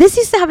 this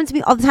used to happen to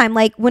me all the time.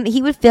 Like when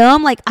he would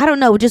film, like, I don't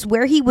know, just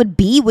where he would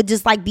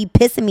just like be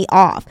pissing me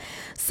off.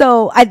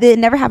 So it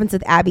never happens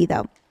with Abby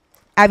though.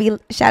 Abby,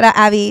 shout out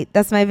Abby.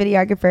 That's my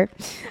videographer.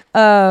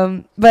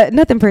 But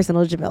nothing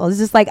personal, Jamil. It's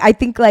just like, I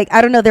think like,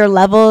 I don't know, their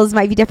levels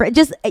might be different.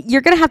 Just,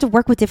 you're going to have to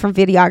work with different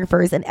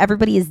videographers and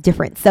everybody is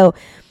different. So,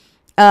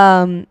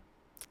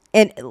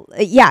 and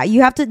yeah,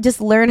 you have to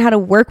just learn how to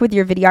work with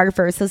your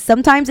videographer. So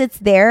sometimes it's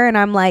there and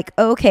I'm like,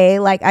 okay,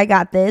 like I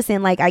got this.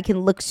 And like, I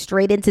can look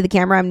straight into the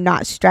camera. I'm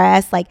not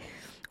stressed. Like,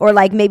 or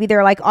like maybe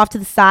they're like off to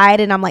the side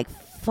and I'm like,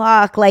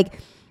 fuck, like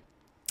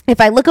if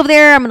I look over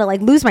there, I'm going to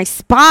like lose my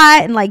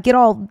spot and like get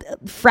all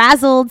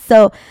frazzled.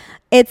 So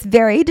it's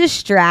very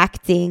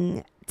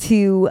distracting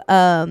to,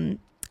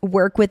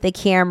 work with the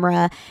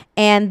camera.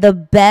 And the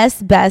best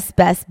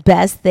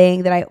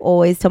thing that I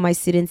always tell my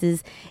students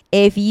is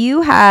if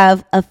you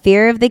have a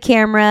fear of the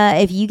camera,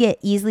 if you get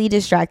easily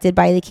distracted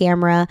by the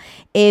camera,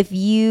 if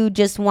you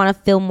just want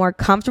to feel more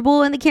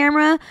comfortable in the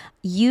camera,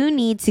 you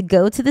need to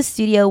go to the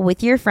studio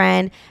with your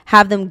friend,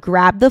 have them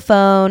grab the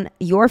phone,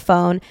 your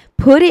phone,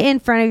 put it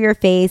in front of your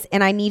face,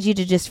 and I need you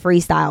to just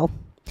freestyle.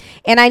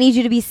 And I need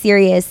you to be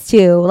serious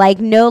too. Like,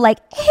 no, like,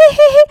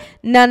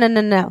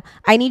 no.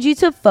 I need you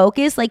to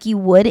focus like you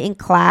would in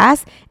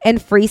class and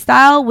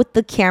freestyle with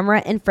the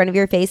camera in front of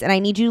your face. And I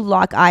need you to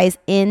lock eyes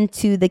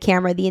into the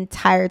camera the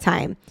entire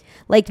time.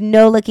 Like,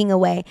 no looking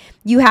away.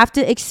 You have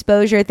to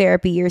exposure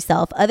therapy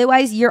yourself.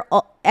 Otherwise,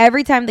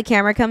 every time the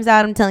camera comes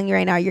out, I'm telling you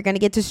right now, you're going to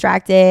get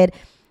distracted.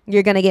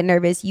 You're going to get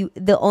nervous.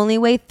 The only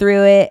way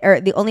through it,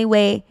 or the only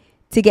way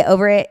to get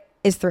over it,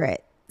 is through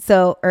it.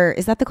 So, or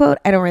is that the quote?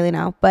 I don't really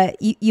know, but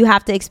you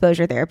have to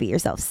exposure therapy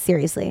yourself.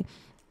 Seriously.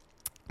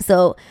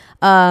 So,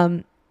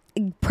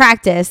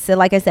 practice. So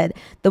like I said,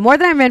 the more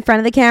that I'm in front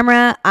of the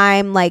camera,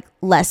 I'm like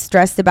less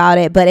stressed about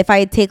it. But if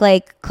I take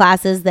like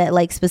classes that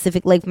like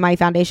specific, like my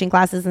foundation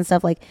classes and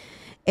stuff, like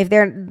if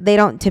they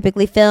don't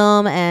typically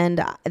film,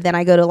 and then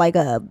I go to like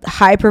a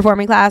high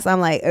performing class, I'm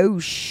like, oh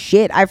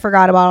shit, I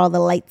forgot about all the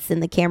lights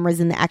and the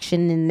cameras and the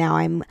action. And now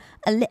I'm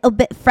a little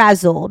bit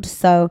frazzled.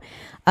 So,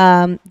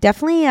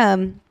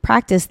 definitely,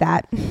 practice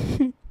that.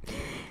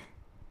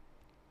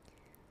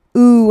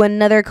 Ooh,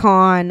 another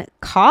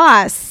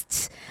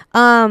cost.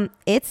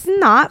 It's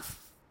not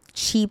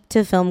cheap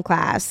to film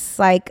class.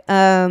 Like,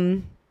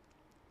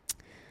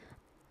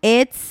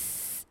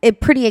 it's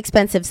pretty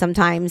expensive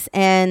sometimes,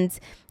 and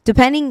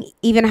depending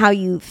even how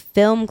you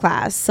film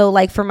class. So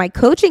like for my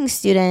coaching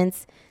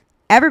students,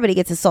 everybody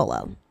gets a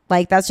solo.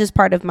 Like that's just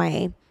part of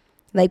my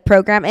like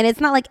program. And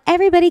it's not like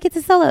everybody gets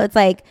a solo. It's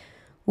like,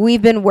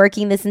 we've been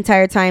working this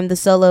entire time. The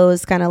solo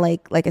is kind of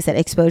like I said,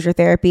 exposure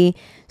therapy.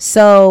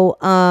 So,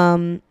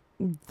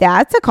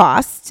 that's a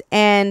cost.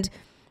 And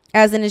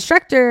as an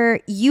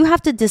instructor, you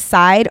have to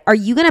decide, are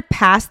you going to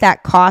pass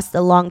that cost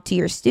along to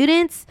your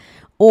students?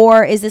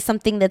 Or is this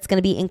something that's going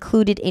to be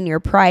included in your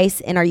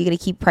price? And are you going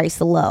to keep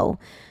price low?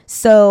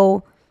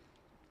 So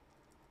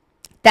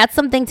that's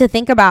something to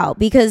think about,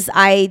 because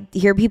I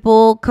hear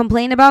people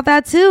complain about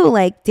that too.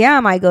 Like,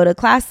 damn, I go to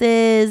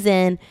classes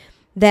and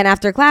then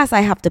after class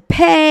I have to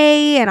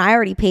pay, and I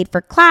already paid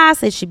for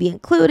class. It should be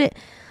included.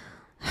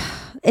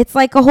 It's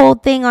like a whole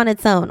thing on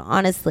its own,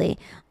 honestly.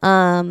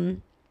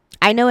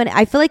 I know, and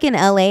I feel like in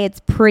LA,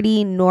 it's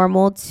pretty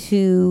normal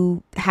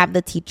to have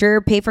the teacher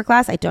pay for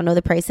class. I don't know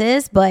the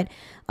prices, but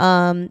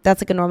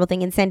that's like a normal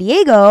thing. In San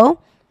Diego,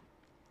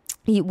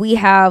 we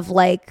have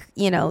like,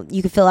 you know,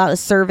 you can fill out a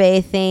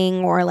survey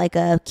thing or like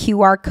a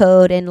QR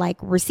code and like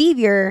receive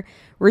your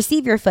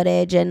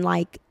footage, and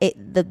like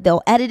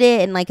they'll edit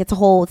it, and like it's a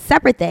whole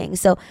separate thing.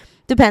 So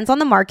depends on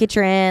the market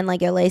you're in,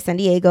 like LA, San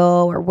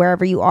Diego, or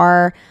wherever you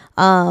are.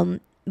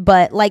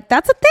 But like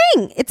that's a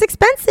thing. It's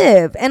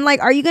expensive, and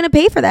like, are you gonna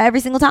pay for that every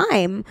single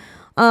time?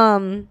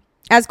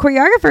 As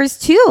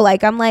choreographers too,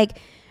 like I'm like,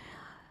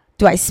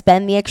 do I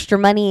spend the extra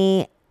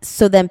money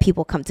so then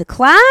people come to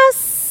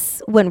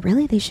class when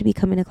really they should be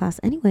coming to class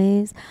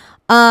anyways?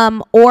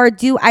 Or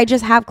do I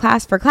just have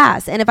class for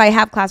class? And if I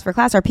have class for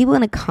class, are people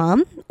gonna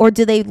come, or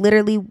do they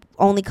literally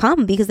only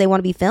come because they want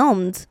to be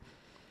filmed?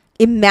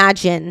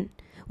 Imagine,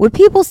 would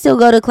people still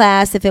go to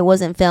class if it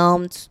wasn't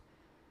filmed?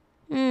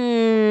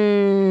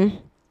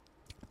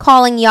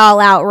 Calling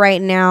y'all out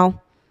right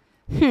now.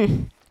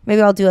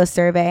 Maybe I'll do a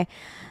survey.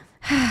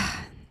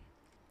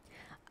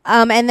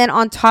 And then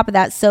on top of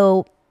that,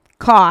 so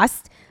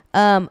cost,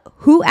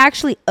 who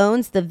actually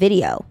owns the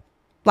video?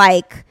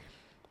 Like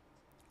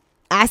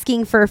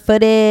asking for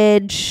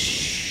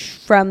footage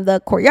from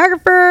the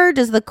choreographer?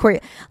 Does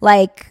the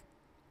like,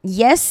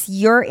 yes,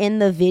 you're in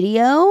the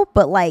video,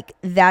 but like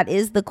that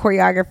is the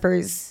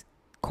choreographer's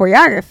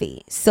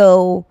choreography.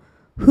 So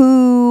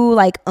who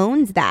like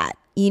owns that?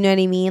 You know what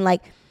I mean?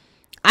 Like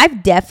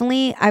I've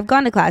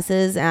gone to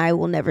classes and I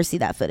will never see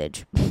that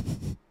footage.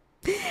 And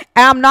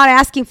I'm not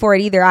asking for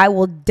it either. I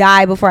will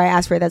die before I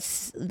ask for it.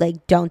 That's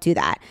like, don't do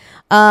that.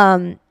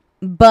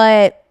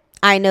 But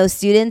I know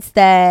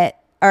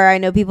I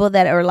know people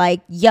that are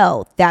like,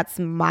 yo, that's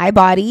my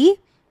body.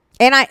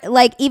 And I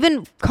like,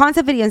 even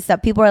concept video and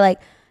stuff, people are like,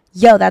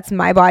 yo, that's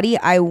my body.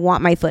 I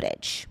want my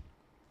footage.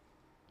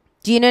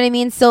 Do you know what I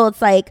mean? So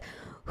it's like,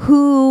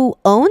 who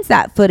owns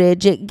that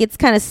footage? It gets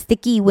kind of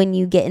sticky when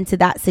you get into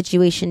that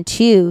situation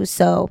too.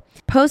 So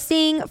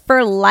posting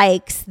for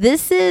likes,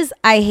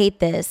 I hate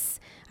this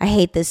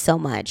so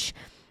much.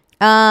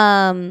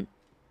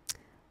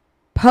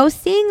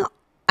 Posting,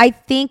 I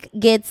think,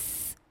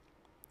 gets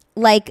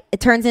like it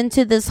turns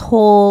into this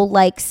whole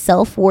like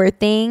self-worth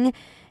thing.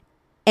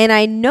 And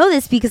I know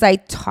this because I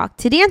talk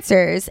to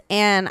dancers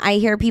and I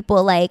hear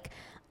people like,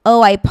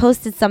 oh, I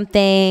posted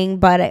something,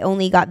 but I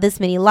only got this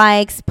many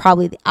likes,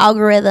 probably the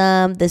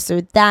algorithm, this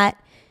or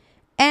that.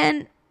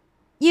 And,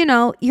 you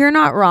know, you're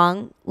not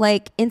wrong.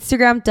 Like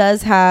Instagram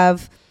does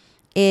have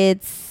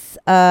its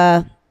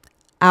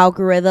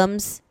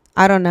algorithms.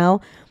 I don't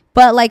know.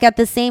 But like at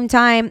the same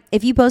time,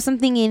 if you post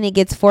something and it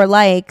gets 4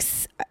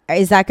 likes,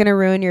 is that going to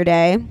ruin your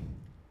day?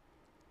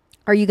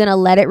 Are you going to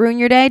let it ruin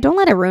your day? Don't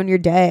let it ruin your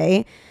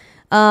day.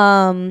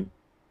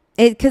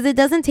 Because it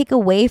doesn't take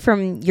away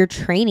from your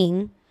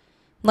training.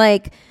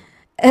 Like,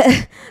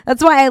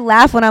 that's why I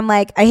laugh when I'm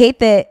like, I hate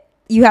that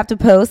you have to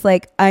post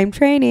like I'm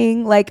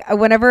training. Like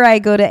whenever I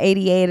go to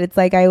 88, it's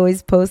like I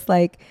always post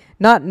like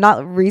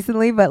not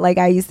recently, but like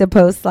I used to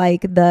post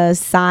like the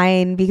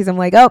sign because I'm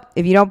like, oh,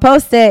 if you don't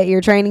post it,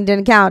 your training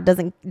didn't count,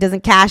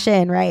 doesn't cash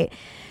in, right?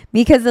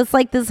 Because it's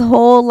like this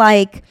whole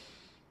like,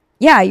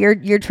 yeah,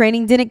 your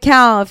training didn't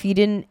count if you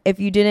didn't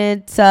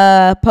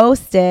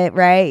post it,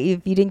 right?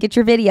 If you didn't get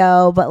your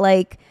video, but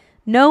like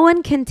no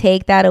one can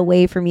take that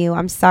away from you.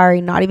 I'm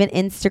sorry, not even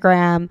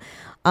Instagram.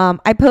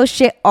 I post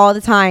shit all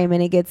the time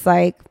and it gets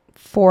like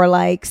 4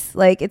 likes.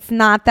 Like it's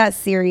not that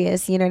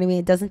serious. You know what I mean?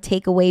 It doesn't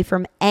take away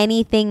from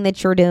anything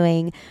that you're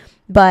doing.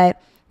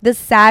 But the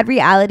sad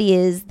reality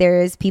is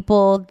there's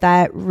people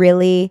that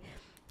really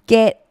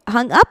get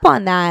hung up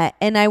on that.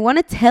 And I want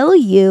to tell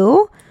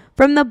you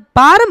from the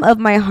bottom of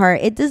my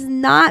heart, it does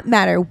not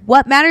matter.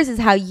 What matters is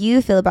how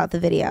you feel about the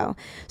video.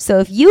 So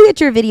if you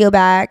get your video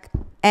back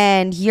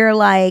and you're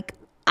like,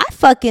 I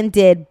fucking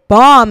did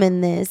bomb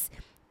in this,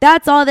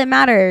 that's all that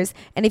matters.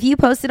 And if you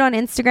post it on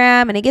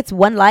Instagram and it gets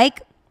 1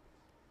 like,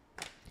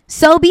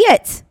 so be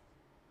it.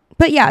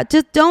 But yeah,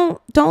 just don't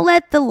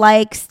let the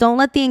likes, don't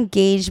let the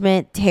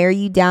engagement tear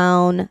you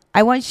down.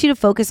 I want you to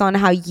focus on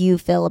how you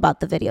feel about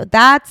the video.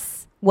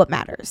 That's what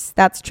matters.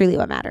 That's truly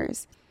what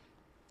matters.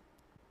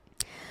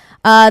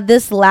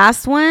 This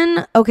last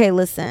one. Okay,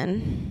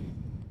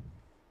 listen.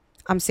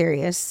 I'm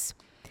serious.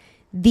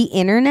 The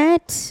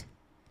internet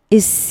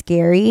is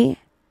scary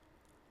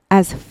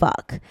as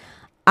fuck.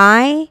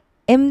 I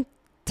am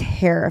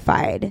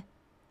terrified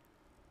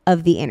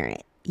of the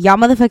internet. Y'all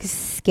motherfuckers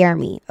scare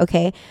me,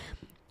 okay?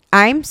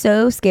 I'm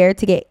so scared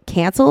to get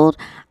canceled.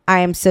 I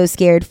am so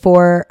scared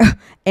for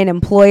an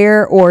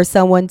employer or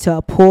someone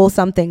to pull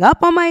something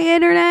up on my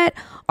internet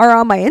or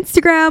on my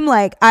Instagram.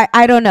 Like,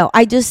 I don't know.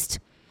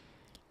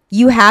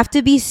 You have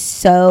to be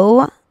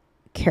so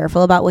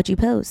careful about what you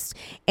post.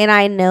 And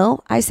I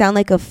know I sound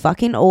like a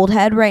fucking old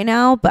head right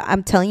now, but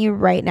I'm telling you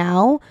right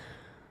now,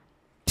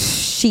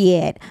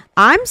 shit,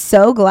 I'm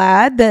so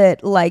glad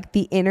that like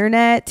the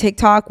internet,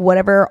 TikTok,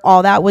 whatever,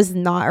 all that was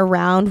not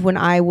around when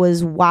I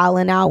was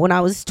wilding out when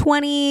I was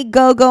 20,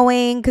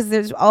 going, because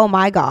there's, oh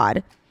my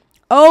God.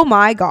 I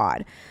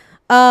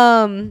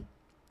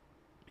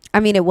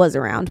mean, it was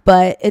around,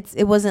 but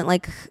it wasn't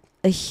like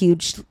a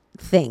huge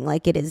thing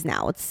like it is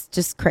now. It's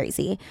just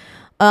crazy.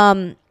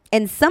 And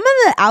some of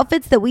the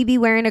outfits that we be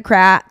wearing to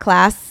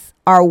class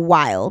are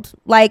wild.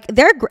 Like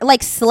they're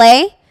like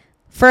slay,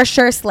 for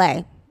sure,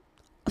 slay,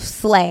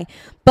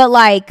 but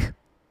like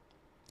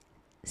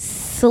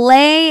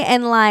slay.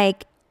 And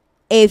like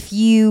if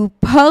you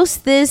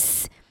post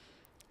this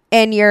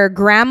and your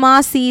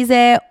grandma sees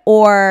it,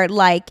 or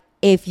like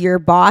if your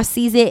boss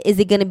sees it, is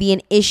it going to be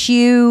an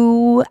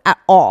issue at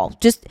all?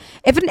 Just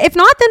if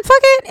not, then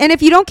fuck it. And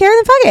if you don't care,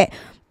 then fuck it.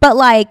 But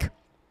like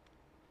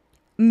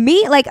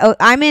me, like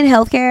I'm in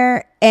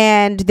healthcare,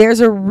 and there's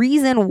a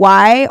reason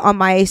why on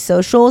my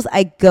socials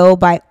I go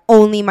by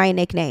only my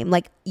nickname.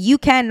 Like you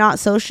cannot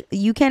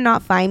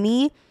find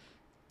me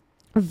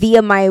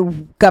via my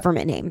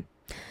government name.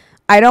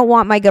 I don't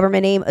want my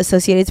government name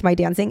associated to my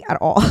dancing at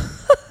all.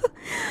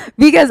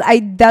 Because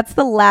that's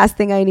the last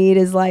thing I need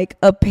is like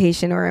a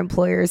patient or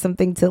employer or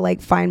something to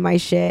like find my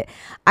shit.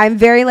 I'm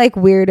very like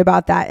weird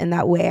about that in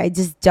that way. I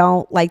just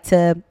don't like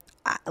to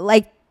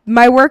like,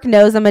 my work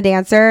knows I'm a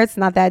dancer. It's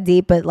not that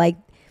deep, but like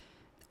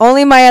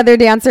only my other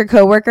dancer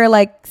coworker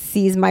like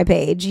sees my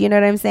page. You know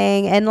what I'm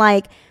saying? And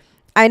like,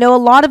 I know a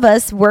lot of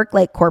us work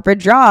like corporate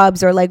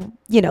jobs or like,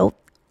 you know,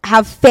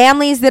 have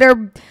families that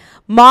are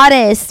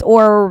modest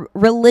or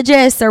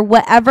religious or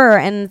whatever.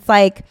 And it's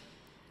like,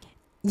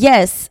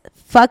 yes,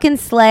 fucking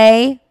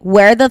slay,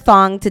 wear the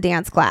thong to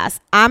dance class.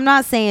 I'm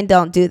not saying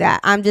don't do that.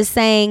 I'm just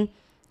saying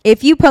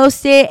if you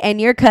post it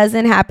and your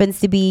cousin happens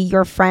to be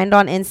your friend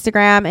on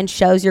Instagram and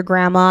shows your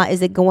grandma,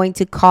 is it going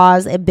to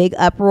cause a big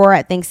uproar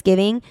at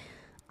Thanksgiving?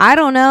 I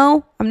don't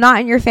know. I'm not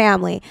in your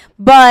family,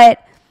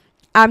 but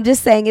I'm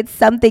just saying it's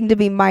something to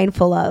be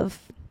mindful of.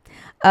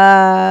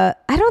 I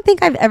don't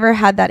think I've ever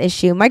had that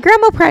issue. My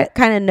grandma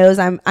kind of knows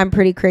I'm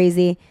pretty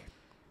crazy.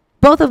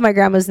 Both of my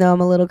grandmas know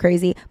I'm a little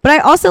crazy, but I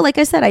also, like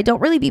I said, I don't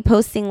really be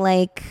posting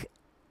like,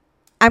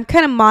 I'm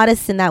kind of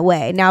modest in that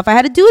way. Now, if I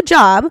had to do a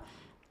job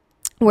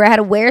where I had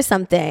to wear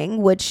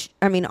something, which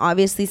I mean,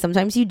 obviously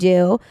sometimes you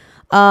do,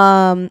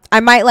 I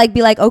might like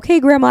be like, okay,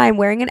 grandma, I'm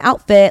wearing an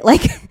outfit.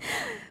 Like,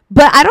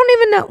 But I don't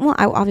even know. Well,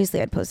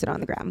 obviously I'd post it on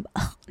the gram.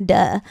 Ugh,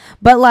 duh.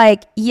 But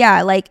like,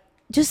 yeah, like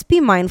just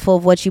be mindful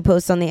of what you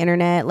post on the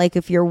internet. Like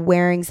if you're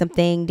wearing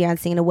something,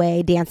 dancing in a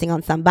way, dancing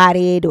on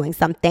somebody, doing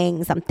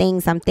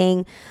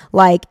something,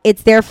 like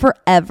it's there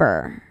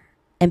forever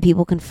and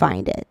people can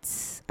find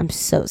it. I'm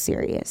so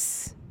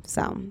serious.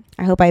 So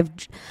I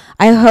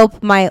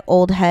hope my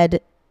old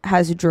head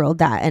has drilled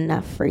that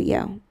enough for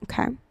you.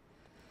 Okay.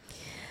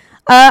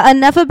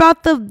 Enough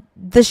about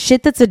the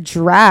shit that's a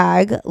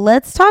drag.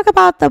 Let's talk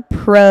about the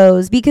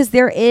pros, because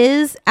there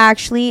is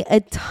actually a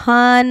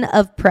ton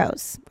of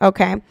pros.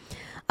 Okay.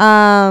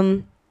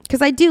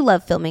 Because I do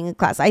love filming in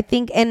class. I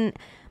think, and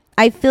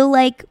I feel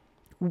like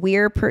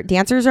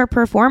dancers are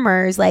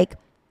performers. Like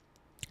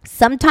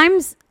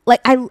sometimes, like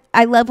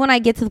I love when I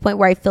get to the point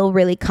where I feel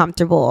really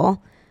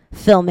comfortable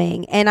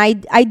filming, and I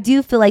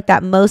do feel like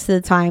that most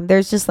of the time.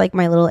 There's just like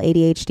my little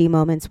ADHD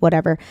moments,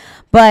 whatever.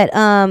 But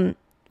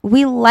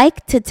we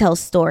like to tell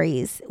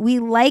stories. We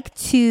like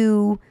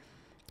to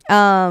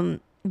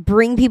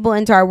bring people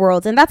into our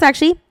worlds. And that's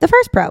actually the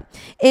first pro,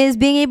 is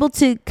being able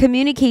to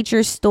communicate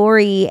your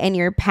story and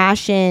your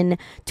passion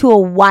to a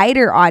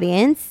wider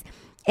audience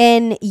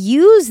and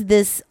use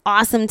this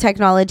awesome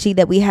technology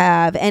that we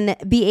have and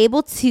be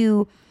able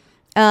to,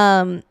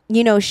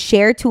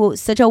 share to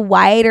such a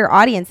wider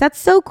audience. That's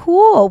so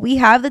cool. We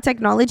have the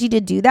technology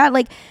to do that.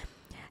 Like,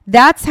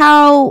 that's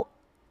how,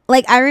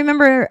 like, I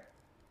remember,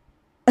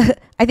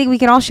 I think we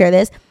can all share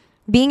this,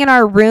 being in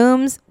our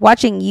rooms,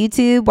 watching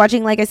YouTube,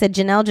 watching, like I said,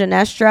 Janelle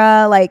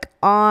Janestra, like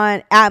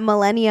at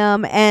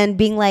Millennium, and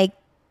being like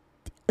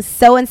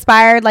so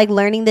inspired, like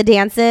learning the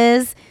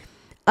dances.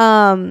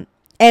 And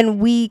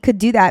we could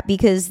do that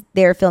because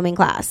they're filming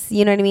class.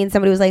 You know what I mean?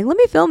 Somebody was like, let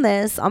me film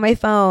this on my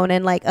phone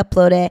and like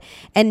upload it.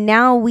 And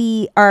now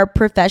we are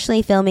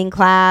professionally filming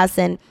class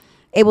and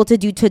able to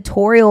do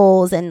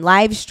tutorials and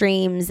live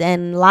streams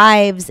and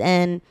lives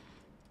and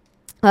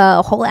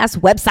whole ass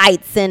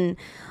websites. And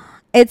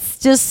it's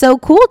just so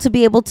cool to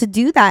be able to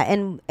do that.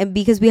 And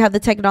because we have the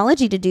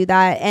technology to do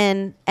that.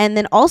 And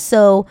then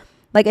also,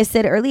 like I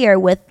said earlier,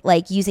 with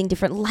like using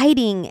different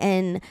lighting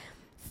and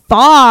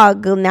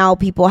fog now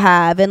people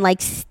have, and like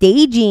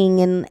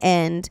staging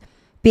and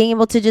being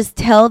able to just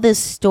tell this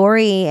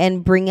story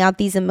and bring out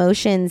these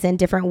emotions in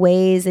different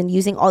ways, and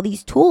using all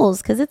these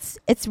tools, because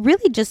it's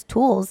really just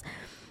tools.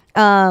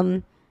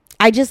 I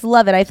just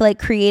love it. I feel like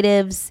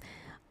creatives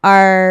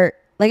are,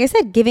 like I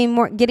said, getting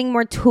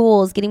more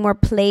tools, getting more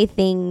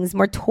playthings,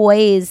 more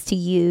toys to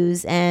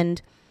use,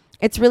 and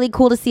it's really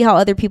cool to see how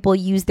other people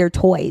use their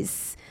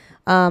toys.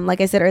 Like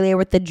I said earlier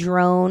with the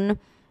drone,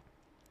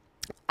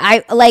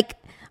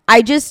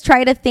 I just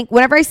try to think,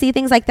 whenever I see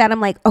things like that, I'm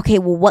like, okay,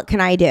 well, what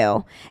can I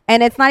do?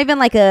 And it's not even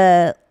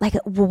well,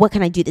 what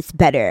can I do that's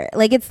better?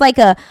 Like, it's like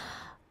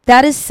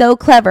that is so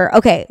clever.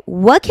 Okay,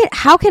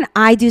 how can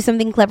I do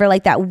something clever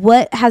like that?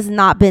 What has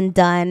not been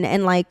done?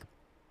 And like,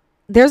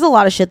 there's a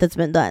lot of shit that's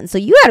been done. So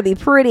you got to be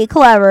pretty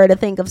clever to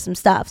think of some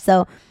stuff.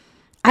 So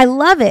I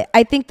love it.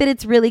 I think that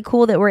it's really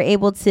cool that we're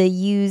able to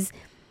use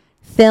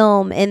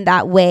film in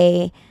that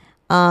way.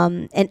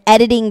 And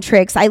editing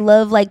tricks. I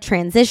love like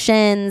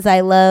transitions.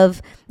 I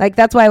love, like,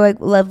 that's why I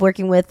love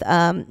working with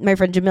my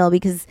friend Jamil,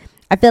 because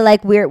I feel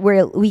like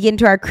we get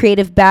into our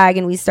creative bag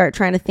and we start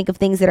trying to think of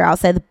things that are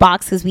outside the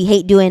box, because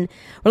we're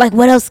like,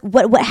 what else,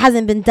 what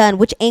hasn't been done?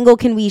 Which angle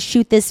can we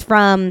shoot this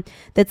from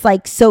that's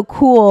like so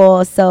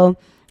cool? So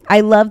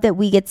I love that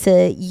we get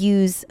to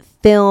use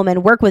film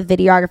and work with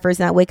videographers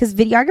in that way, because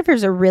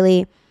videographers are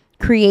really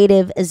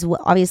creative as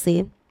well.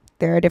 Obviously,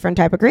 they're a different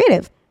type of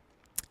creative.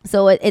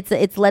 So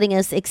it's letting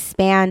us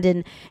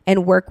expand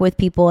and work with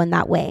people in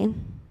that way.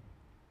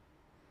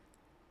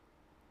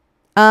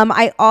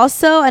 I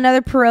also,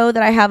 another pro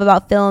that I have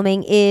about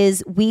filming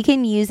is we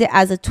can use it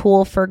as a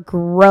tool for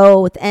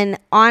growth. And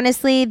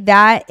honestly,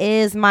 that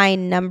is my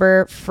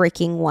number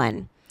freaking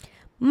one.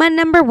 My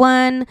number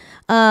one,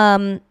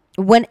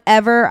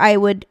 whenever I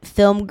would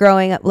film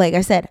growing up, like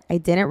I said, I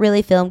didn't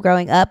really film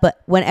growing up, but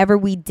whenever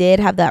we did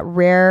have that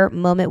rare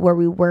moment where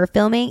we were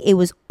filming, it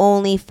was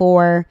only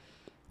for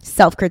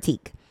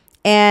self-critique.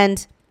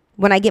 And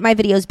when I get my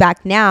videos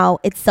back now,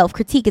 it's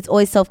self-critique. It's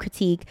always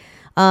self-critique.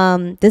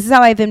 This is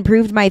how I've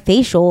improved my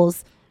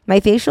facials.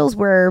 My facials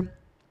were,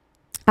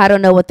 I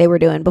don't know what they were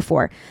doing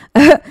before,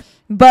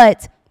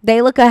 but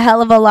they look a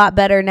hell of a lot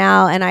better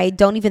now. And I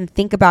don't even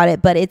think about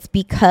it, but it's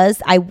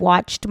because I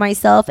watched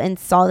myself and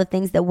saw the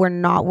things that were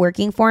not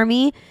working for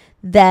me,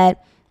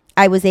 that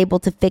I was able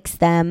to fix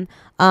them.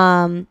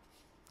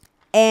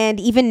 And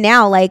even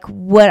now, like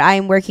what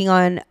I'm working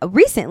on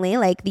recently,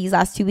 like these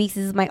last 2 weeks,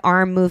 is my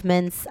arm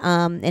movements,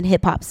 in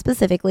hip hop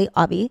specifically,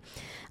 Obby.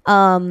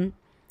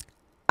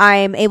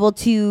 I'm able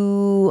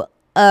to,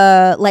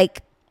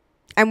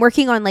 I'm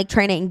working on like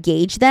trying to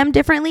engage them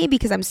differently,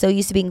 because I'm so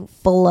used to being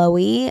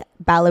flowy,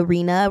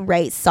 ballerina,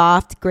 right?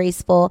 Soft,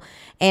 graceful.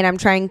 And I'm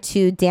trying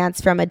to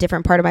dance from a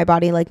different part of my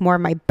body, like more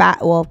of my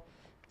back. Well,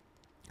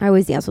 I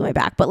always dance with my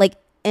back, but like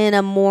in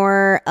a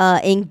more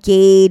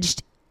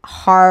engaged,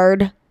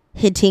 hard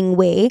hitting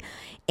way.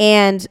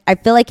 And I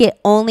feel like it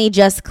only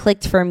just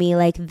clicked for me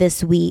like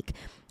this week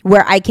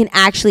where I can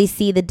actually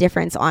see the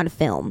difference on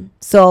film.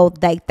 So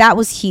like that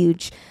was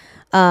huge.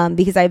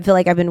 Because I feel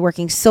like I've been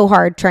working so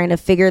hard trying to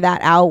figure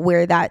that out,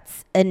 where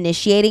that's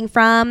initiating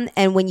from.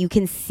 And when you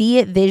can see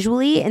it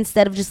visually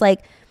instead of just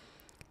like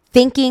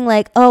thinking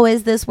like, oh,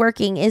 is this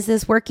working? Is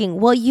this working?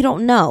 Well, you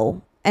don't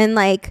know. And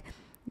like,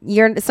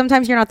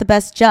 sometimes you're not the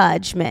best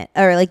judgment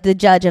or like the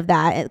judge of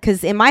that.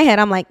 Because in my head,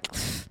 I'm like,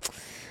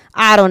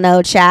 I don't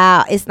know,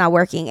 child, it's not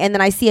working. And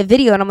then I see a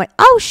video and I'm like,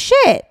 oh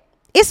shit,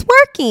 it's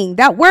working.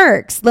 That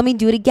works. Let me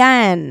do it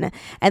again.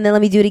 And then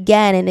let me do it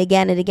again and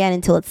again and again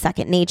until it's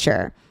second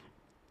nature.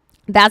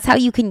 That's how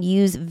you can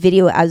use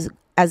video as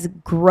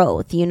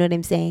growth. You know what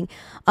I'm saying?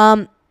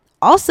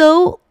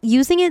 Also,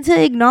 using it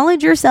to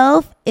acknowledge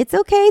yourself. It's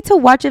okay to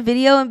watch a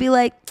video and be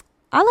like,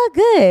 I look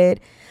good.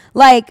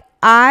 Like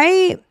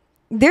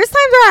there's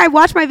times where I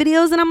watch my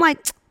videos and I'm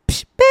like,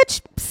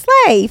 bitch,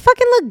 slay,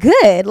 fucking look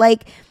good.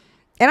 Like,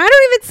 and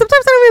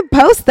sometimes I don't even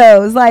post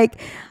those. Like,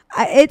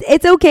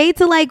 it's okay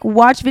to like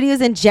watch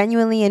videos and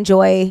genuinely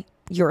enjoy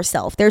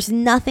yourself. There's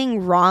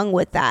nothing wrong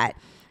with that.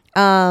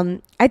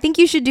 I think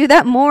you should do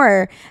that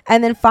more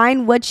and then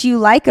find what you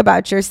like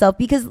about yourself,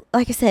 because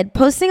like I said,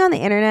 posting on the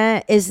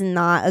internet is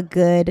not a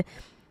good,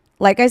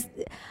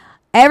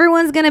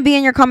 everyone's going to be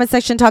in your comment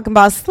section talking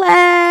about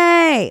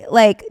slay.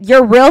 Like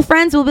your real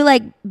friends will be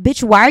like,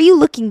 bitch, why are you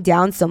looking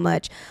down so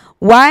much?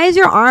 Why is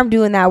your arm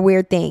doing that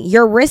weird thing?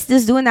 Your wrist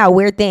is doing that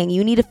weird thing.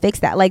 You need to fix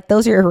that. Like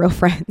those are your real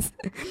friends.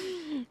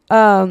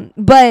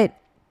 But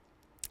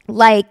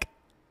like,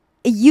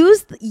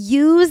 use the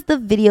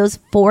videos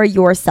for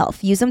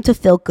yourself. Use them to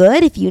feel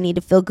good if you need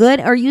to feel good,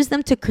 or use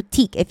them to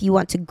critique if you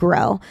want to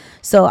grow.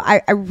 So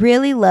I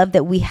really love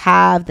that we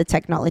have the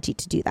technology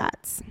to do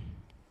that.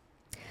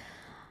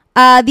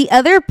 The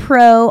other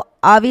pro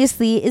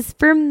obviously is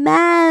for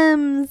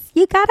memes.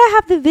 You gotta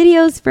have the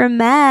videos for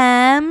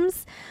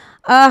memes.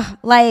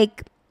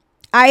 Like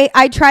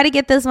I try to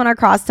get this one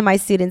across to my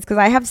students, because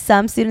I have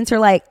some students who are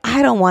like,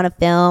 I don't want to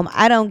film.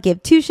 I don't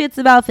give two shits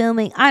about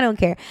filming. I don't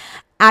care.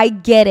 I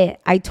get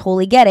it. I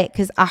totally get it,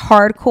 because a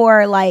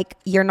hardcore, like,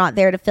 you're not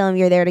there to film,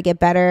 you're there to get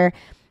better.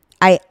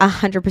 I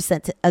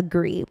 100%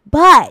 agree.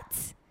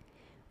 But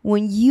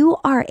when you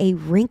are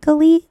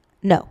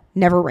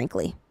never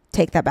wrinkly.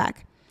 Take that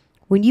back.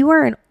 When you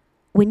are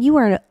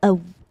a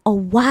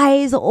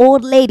wise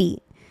old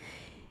lady,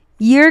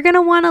 you're going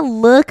to want to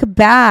look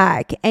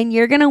back, and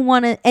you're going to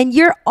want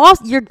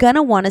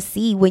to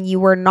see when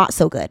you were not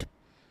so good.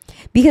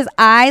 Because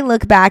I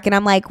look back and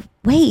I'm like,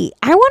 wait,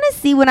 I want to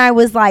see when I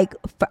was like,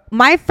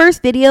 my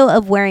first video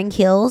of wearing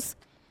heels.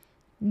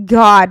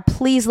 God,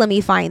 please let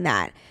me find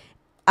that.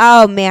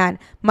 Oh man,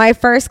 my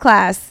first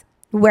class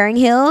wearing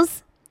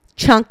heels,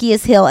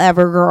 chunkiest heel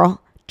ever,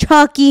 girl.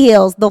 Chunky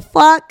heels, the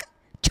fuck?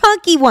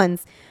 Chunky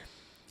ones.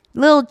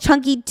 Little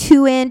chunky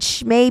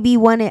 2-inch, maybe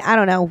 1 inch, I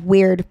don't know,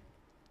 weird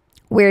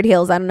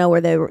heels. I don't know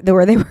where they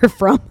were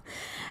from.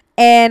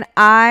 And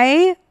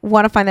I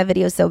want to find that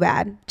video so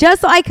bad,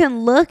 just so I can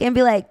look and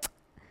be like,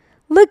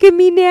 look at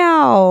me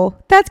now.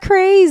 That's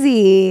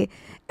crazy.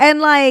 And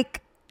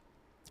like,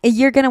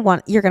 you're going to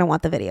want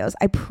the videos.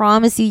 I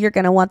promise you, you're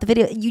going to want the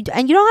video. You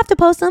don't have to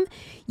post them.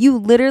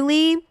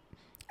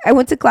 I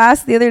went to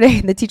class the other day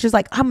and the teacher's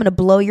like, I'm going to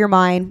blow your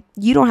mind.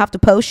 You don't have to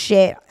post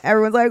shit.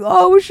 Everyone's like,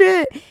 oh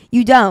shit.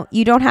 You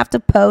don't have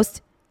to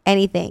post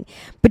anything,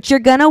 but you're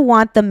going to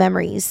want the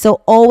memories.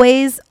 So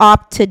always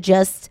opt to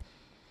just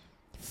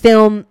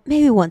film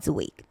maybe once a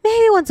week,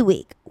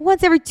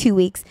 once every 2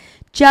 weeks,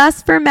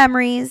 just for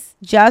memories,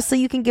 just so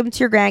you can give them to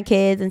your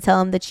grandkids and tell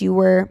them that you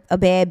were a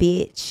bad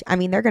bitch. I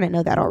mean, they're going to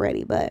know that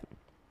already, but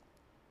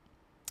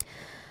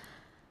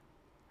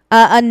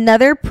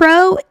another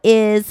pro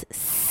is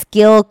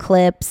skill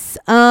clips,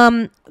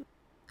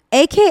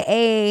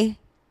 aka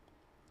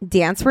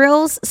dance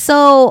reels.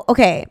 So,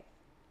 okay.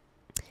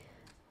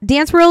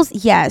 Dance reels,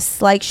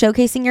 yes, like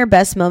showcasing your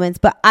best moments,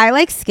 but I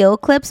like skill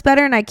clips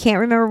better, and I can't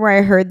remember where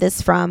I heard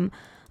this from.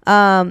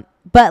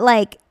 But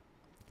like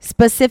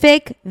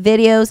specific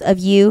videos of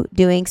you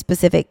doing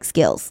specific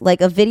skills, like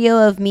a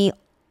video of me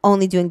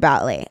only doing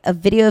ballet, a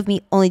video of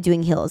me only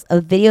doing heels, a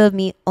video of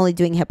me only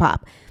doing hip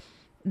hop.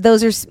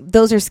 Those are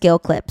skill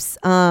clips.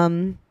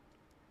 And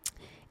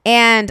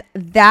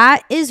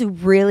that is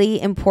really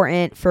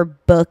important for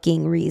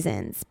booking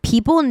reasons.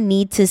 People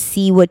need to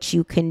see what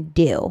you can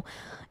do.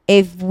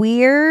 If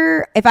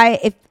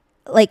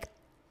like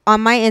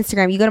on my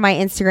Instagram, you go to my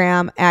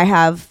Instagram, I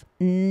have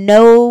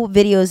no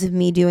videos of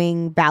me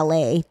doing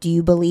ballet. Do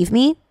you believe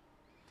me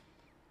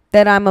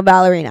that I'm a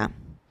ballerina?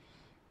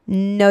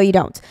 No, you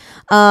don't.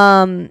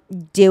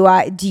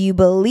 Do you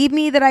believe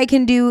me that I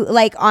can do,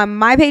 like, on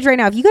my page right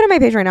now? If you go to my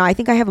page right now, I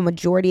think I have a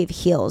majority of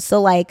heels. So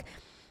like,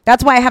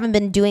 that's why I haven't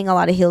been doing a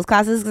lot of heels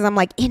classes, because I'm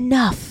like,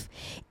 enough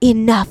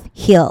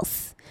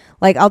heels.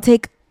 Like, I'll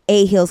take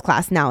a heels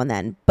class now and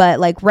then, but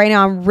like right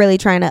now I'm really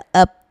trying to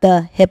up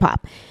the hip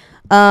hop.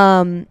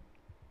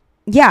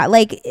 Yeah,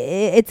 like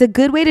it's a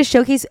good way to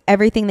showcase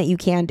everything that you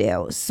can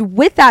do. So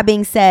with that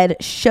being said,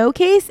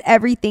 showcase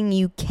everything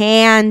you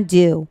can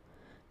do.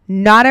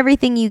 Not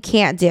everything you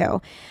can't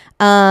do.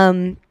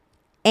 And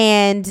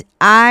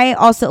I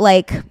also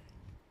like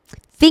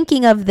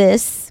thinking of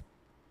this.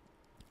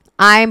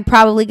 I'm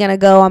probably going to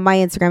go on my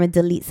Instagram and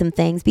delete some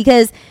things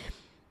because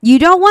you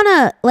don't want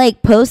to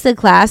like post a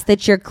class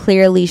that you're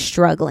clearly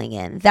struggling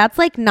in. That's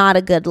like not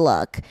a good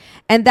look.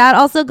 And that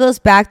also goes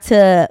back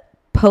to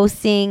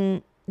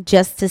posting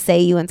just to say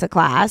you went to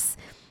class.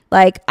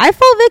 Like I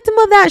fall victim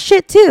of that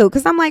shit too.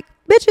 Cause I'm like,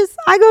 bitches,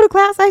 I go to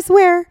class, I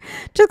swear,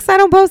 just cause I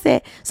don't post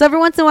it. So every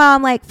once in a while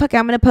I'm like, fuck it,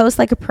 I'm going to post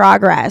like a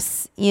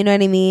progress. You know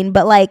what I mean?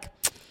 But like,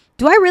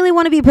 do I really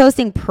want to be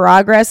posting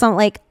progress on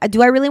like,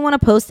 do I really want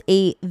to post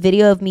a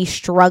video of me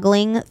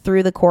struggling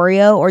through the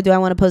choreo, or do I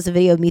want to post a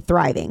video of me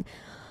thriving?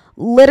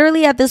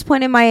 Literally at this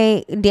point in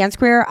my dance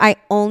career, I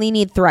only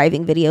need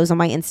thriving videos on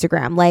my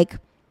Instagram. Like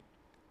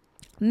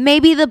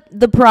maybe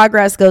the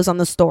progress goes on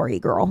the story,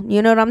 girl.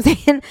 You know what I'm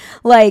saying?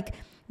 Like,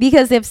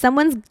 because if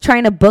someone's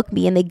trying to book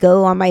me and they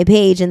go on my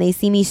page and they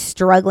see me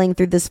struggling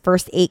through this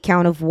first 8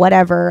 count of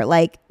whatever,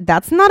 like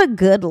that's not a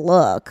good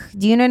look.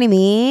 Do you know what I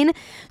mean?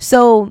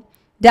 So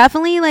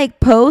definitely like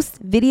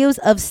post videos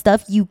of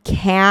stuff you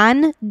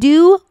can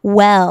do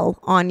well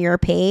on your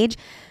page.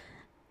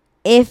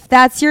 If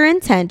that's your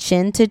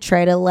intention to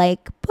try to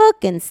like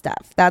book and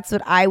stuff, that's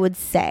what I would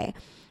say.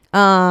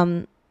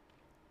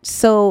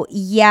 So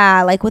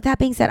yeah, like with that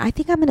being said, I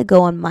think I'm going to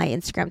go on my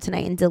Instagram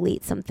tonight and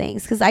delete some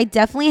things. Cause I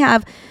definitely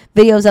have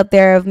videos up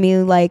there of me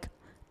like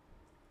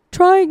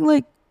trying,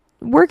 like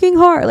working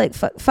hard, like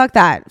fuck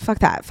that.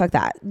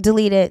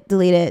 Delete it.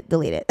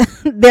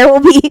 There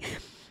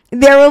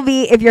will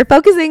be, if you're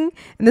focusing,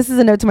 and this is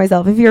a note to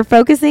myself, if you're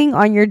focusing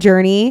on your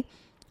journey,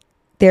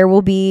 there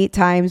will be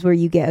times where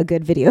you get a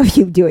good video of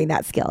you doing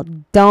that skill.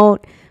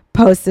 Don't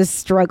post a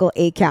struggle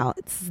 8 count.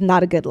 It's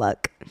not a good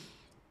look.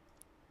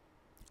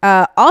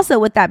 Also,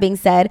 with that being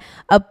said,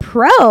 a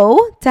pro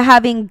to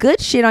having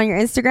good shit on your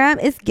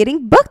Instagram is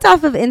getting booked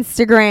off of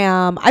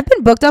Instagram. I've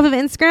been booked off of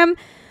Instagram.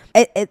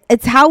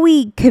 It's how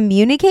we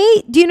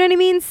communicate. Do you know what I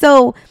mean?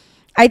 So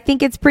I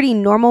think it's pretty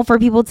normal for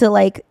people to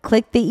like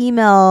click the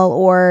email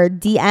or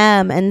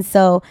DM. And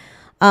so,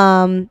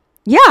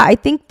 yeah, I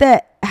think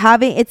that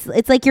having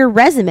it's like your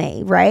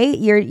resume, right?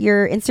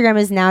 Your Instagram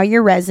is now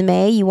your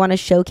resume. You want to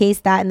showcase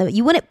that, and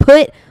you wouldn't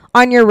put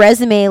on your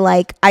resume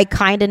like I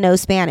kind of know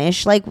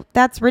Spanish. Like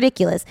that's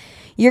ridiculous.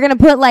 You're gonna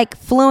put like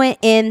fluent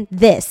in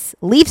this.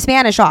 Leave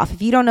Spanish off.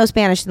 If you don't know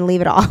Spanish, then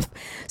leave it off.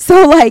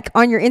 So like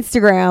on your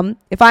Instagram,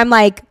 if I'm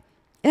like,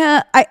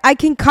 I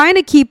can kind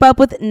of keep up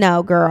with.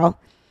 No, girl,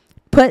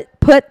 put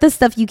the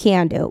stuff you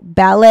can do.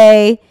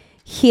 Ballet,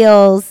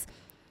 heels.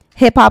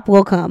 Hip hop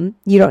will come.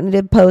 You don't need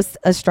to post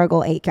a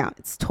struggle 8 count.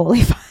 It's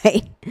totally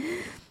fine.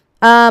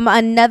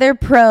 Another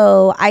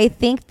pro, I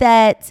think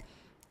that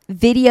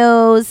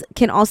videos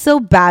can also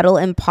battle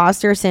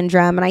imposter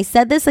syndrome. And I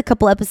said this a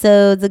couple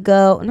episodes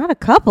ago, not a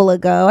couple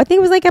ago. I think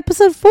it was like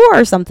episode 4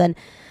 or something.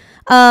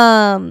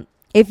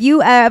 If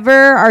you ever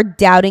are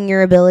doubting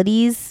your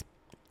abilities,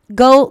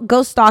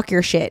 go stalk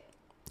your shit.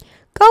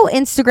 Go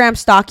Instagram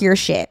stalk your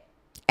shit.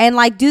 And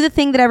like do the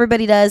thing that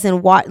everybody does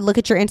and look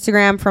at your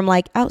Instagram from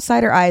like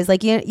outsider eyes.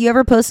 Like you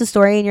ever post a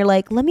story and you're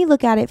like, let me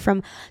look at it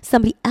from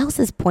somebody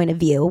else's point of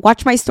view.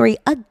 Watch my story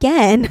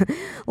again.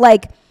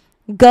 Like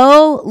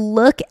go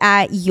look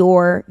at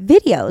your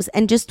videos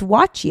and just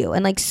watch you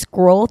and like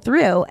scroll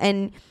through,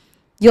 and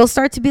you'll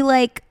start to be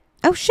like,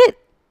 oh shit,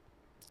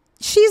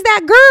 she's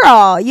that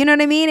girl. You know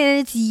what I mean? And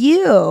it's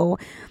you.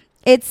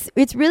 It's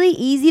really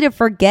easy to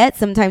forget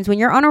sometimes when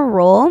you're on a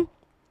roll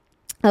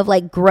of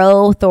like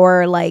growth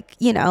or like,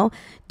 you know,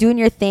 doing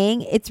your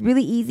thing. It's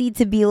really easy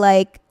to be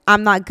like,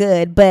 I'm not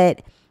good.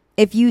 But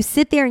if you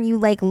sit there and you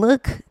like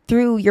look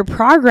through your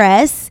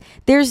progress,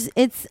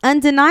 it's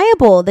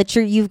undeniable that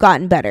you've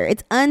gotten better.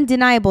 It's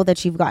undeniable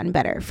that you've gotten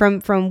better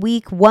from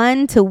week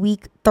 1 to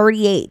week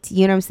 38.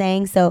 You know what I'm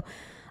saying? So,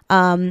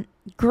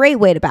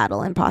 great way to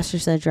battle imposter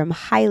syndrome.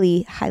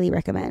 Highly, highly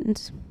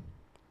recommend.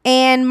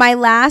 And my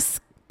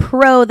last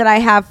pro that I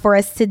have for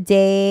us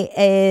today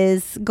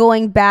is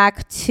going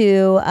back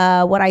to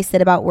what I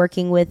said about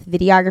working with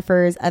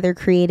videographers, other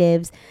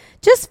creatives,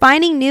 just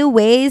finding new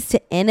ways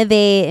to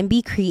innovate and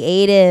be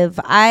creative.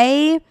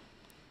 I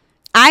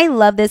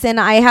love this, and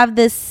I have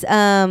this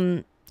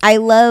I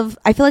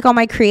feel like all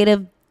my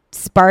creative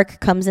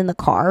spark comes in the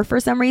car for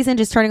some reason,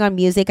 just turning on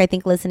music. I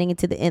think listening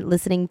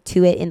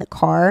to it in the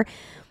car,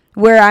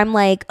 where I'm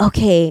like,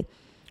 okay,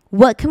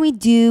 what can we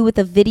do with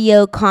a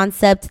video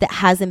concept that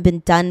hasn't been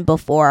done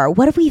before?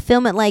 What if we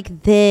film it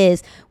like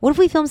this? What if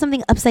we film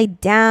something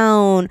upside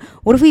down?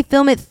 What if we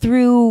film it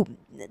through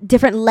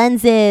different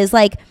lenses?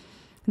 Like,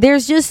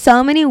 there's just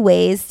so many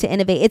ways to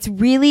innovate. It's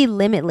really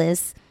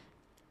limitless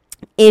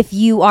if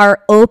you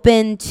are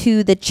open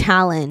to the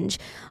challenge.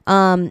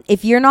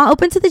 If you're not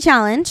open to the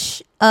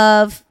challenge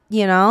of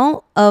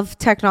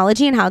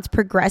technology and how it's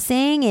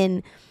progressing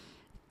and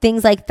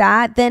things like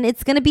that, then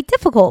it's going to be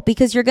difficult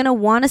because you're going to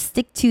want to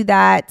stick to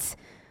that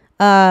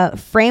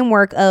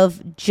framework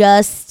of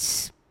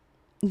just,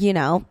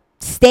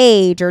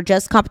 stage or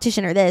just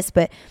competition or this.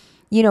 But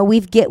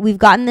we've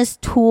gotten this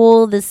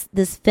tool, this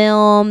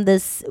film,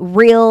 this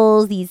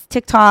reels, these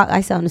TikTok.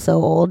 I sound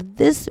so old.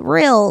 This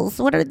reels.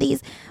 What are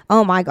these?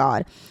 Oh my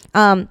God.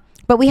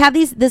 But we have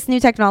this new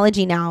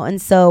technology now.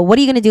 And so what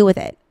are you going to do with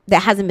it?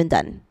 That hasn't been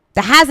done.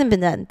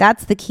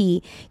 That's the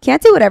key.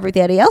 Can't do what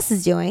everybody else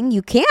is doing.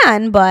 You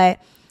can, but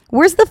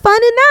where's the fun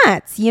in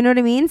that? You know what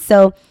I mean?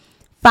 So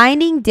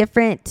finding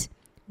different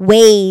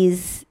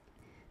ways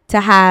to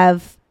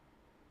have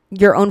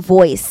your own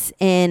voice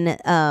in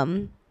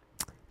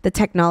the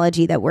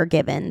technology that we're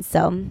given.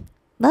 So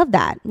love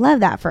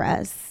that for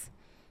us.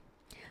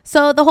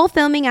 So the whole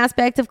filming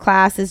aspect of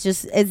class it's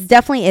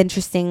definitely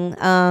interesting.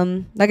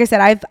 Like I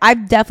said,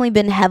 I've definitely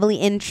been heavily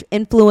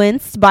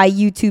influenced by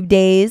YouTube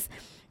days.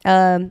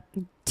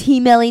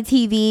 T-Melly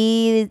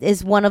TV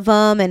is one of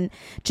them, and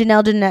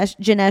Janelle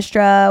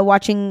Genestra,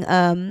 watching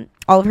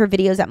all of her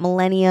videos at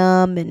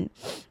Millennium and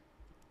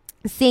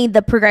seeing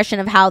the progression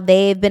of how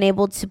they've been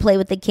able to play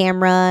with the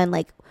camera and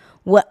like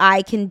what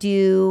I can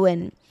do.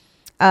 And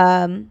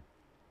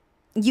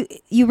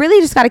you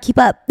really just got to keep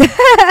up.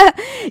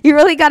 You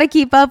really got to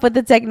keep up with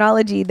the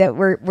technology that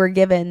we're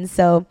given.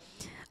 So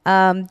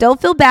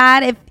don't feel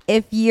bad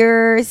if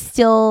you're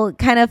still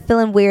kind of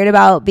feeling weird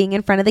about being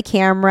in front of the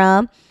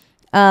camera.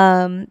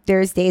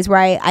 There's days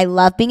where I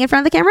love being in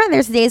front of the camera, and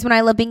there's days when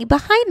I love being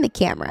behind the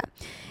camera.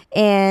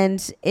 And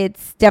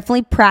it's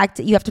definitely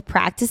you have to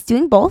practice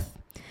doing both.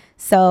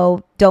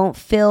 So don't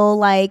feel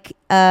like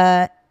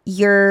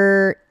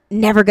you're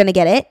never going to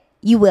get it.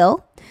 You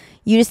will.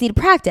 You just need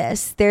to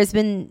practice. There's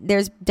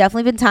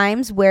definitely been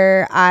times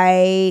where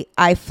I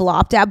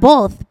flopped at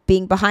both,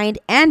 being behind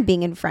and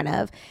being in front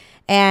of.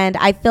 And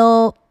I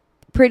feel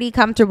pretty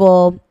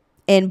comfortable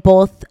in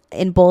both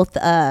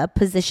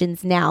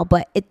positions now,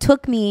 but it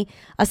took me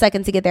a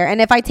second to get there.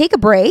 And if I take a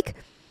break,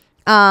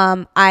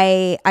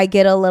 I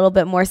get a little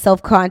bit more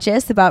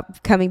self-conscious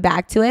about coming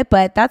back to it,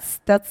 but that's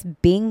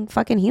being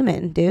fucking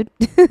human, dude.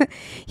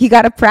 You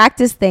got to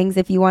practice things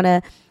if you want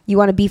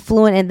to be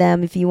fluent in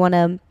them, if you want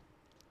to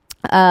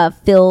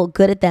feel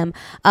good at them.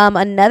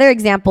 Another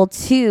example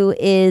too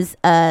is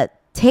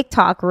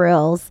TikTok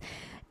Reels.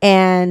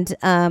 And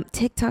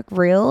TikTok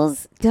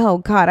Reels, oh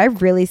God, I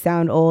really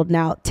sound old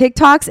now.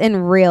 TikToks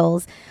and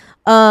Reels.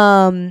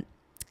 I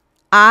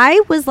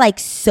was like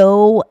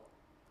so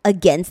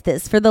against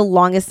this for the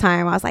longest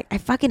time. I was like, I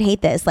fucking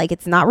hate this. Like,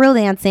 it's not real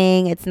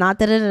dancing. It's not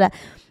da-da-da-da.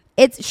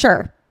 It's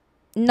sure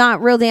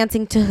not real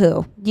dancing to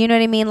who? You know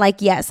what I mean?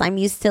 Like, yes, I'm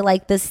used to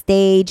like the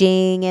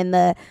staging and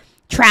the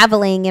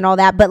traveling and all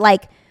that, but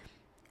like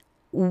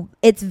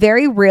it's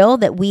very real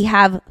that we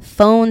have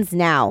phones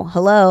now.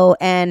 Hello.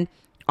 And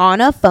on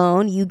a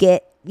phone, you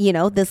get,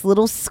 this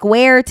little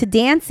square to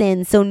dance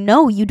in. So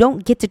no, you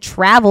don't get to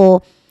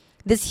travel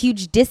this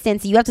huge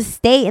distance. You have to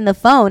stay in the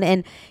phone.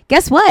 And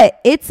guess what?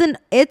 It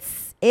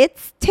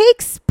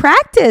takes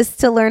practice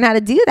to learn how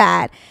to do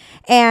that.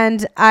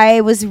 And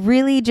I was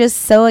really just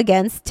so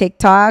against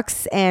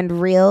TikToks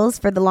and Reels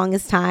for the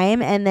longest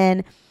time. And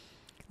then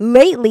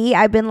lately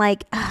I've been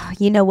like, oh,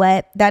 you know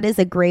what? That is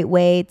a great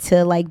way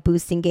to like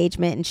boost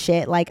engagement and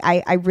shit. Like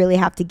I really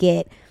have to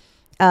get,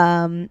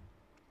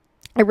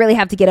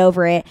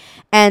 over it.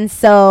 And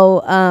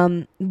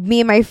so me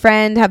and my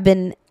friend have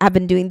been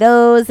doing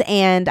those,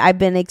 and I've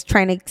been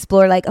trying to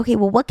explore like, okay,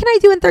 well, what can I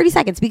do in 30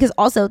 seconds? Because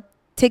also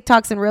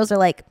TikToks and Reels are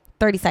like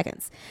 30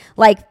 seconds.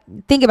 Like,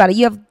 think about it.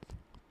 You have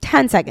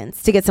 10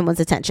 seconds to get someone's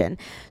attention.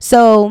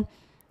 So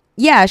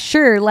yeah,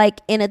 sure. Like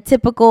in a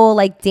typical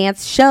like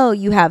dance show,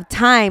 you have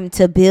time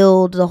to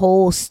build the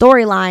whole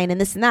storyline and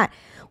this and that.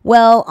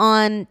 Well,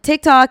 on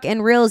TikTok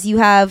and Reels, you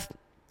have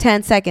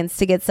 10 seconds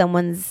to get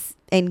someone's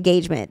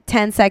engagement,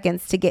 10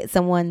 seconds to get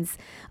someone's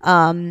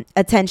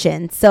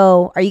attention.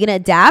 So are you going to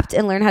adapt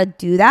and learn how to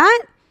do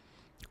that?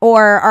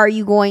 Or are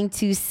you going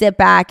to sit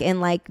back and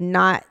like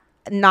not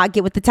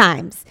get with the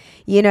times?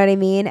 You know what I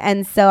mean?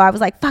 And so I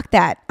was like, fuck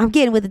that. I'm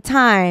getting with the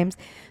times.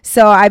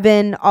 So I've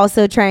been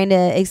also trying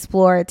to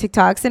explore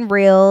TikToks and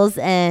Reels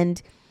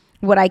and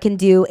what I can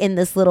do in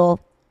this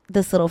little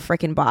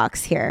freaking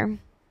box here.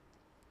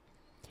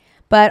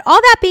 But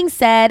all that being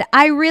said,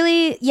 I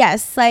really,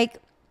 yes, like,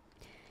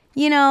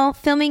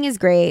 filming is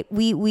great.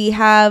 We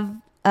have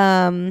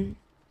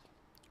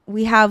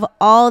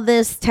all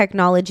this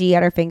technology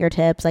at our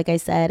fingertips, like I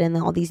said, and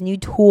all these new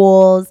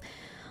tools.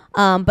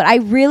 But I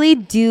really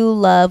do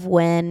love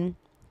when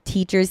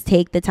teachers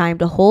take the time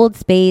to hold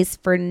space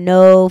for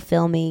no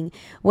filming,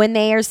 when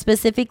they are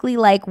specifically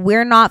like,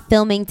 we're not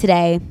filming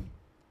today.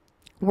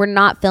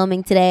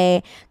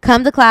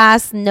 Come to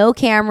class, no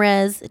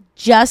cameras,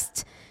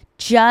 just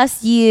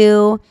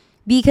you,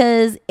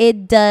 because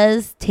it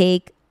does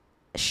take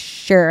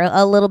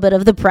a little bit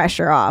of the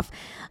pressure off.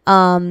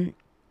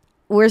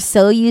 We're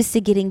so used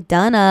to getting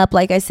done up,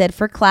 like I said,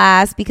 for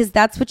class, because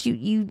that's what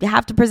you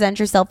have to present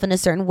yourself in a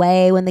certain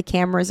way when the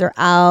cameras are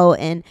out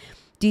and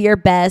do your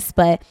best.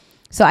 But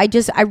so I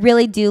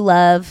really do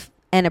love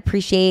and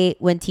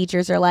appreciate when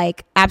teachers are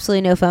like,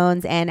 absolutely no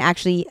phones. And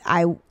actually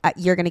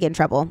you're going to get in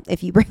trouble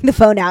if you bring the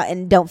phone out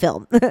and don't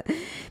film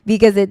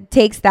because it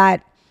takes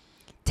that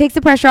takes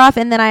the pressure off,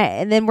 and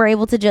then we're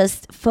able to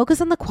just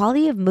focus on the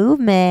quality of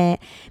movement,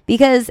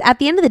 because at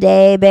the end of the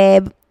day,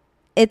 babe,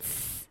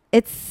 it's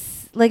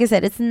like I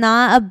said, it's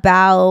not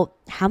about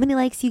how many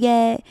likes you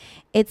get.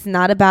 It's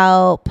not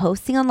about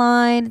posting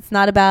online. It's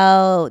not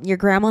about your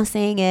grandma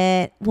saying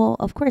it. Well,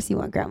 of course you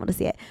want grandma to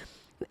see it.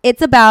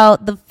 It's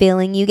about the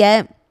feeling you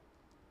get.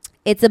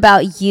 It's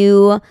about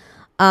you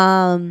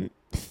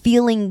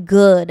feeling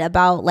good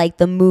about like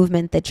the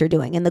movement that you're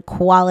doing and the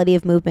quality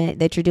of movement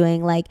that you're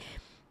doing. Like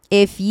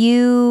if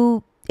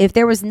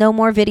there was no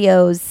more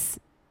videos,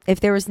 if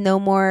there was no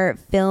more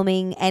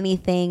filming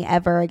anything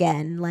ever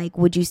again, like,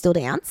 would you still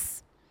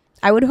dance?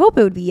 I would hope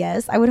it would be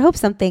yes. I would hope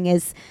something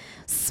as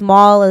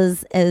small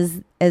as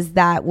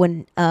that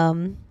wouldn't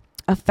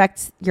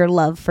affect your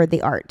love for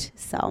the art.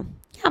 So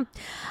yeah,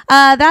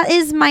 that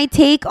is my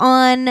take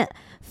on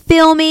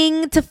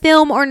filming. To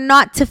film or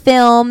not to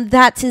film,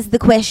 that is the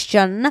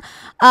question.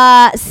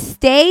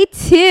 Stay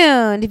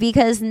tuned,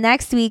 because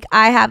next week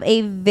I have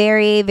a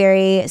very,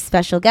 very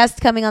special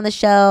guest coming on the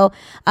show.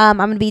 I'm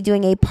going to be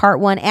doing a part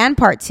 1 and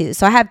part 2.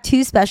 So I have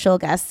 2 special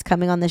guests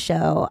coming on the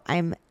show.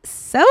 I'm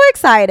so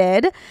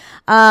excited.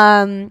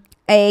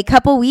 A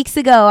couple weeks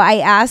ago, I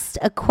asked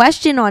a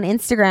question on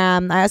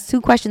Instagram. I asked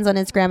 2 questions on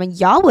Instagram, and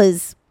y'all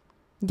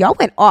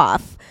went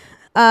off.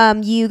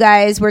 You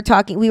guys were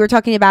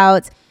talking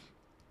about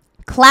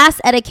class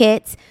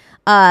etiquette,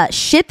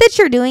 shit that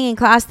you're doing in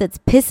class that's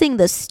pissing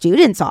the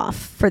students off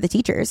for the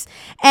teachers,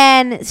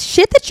 and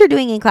shit that you're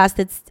doing in class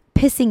that's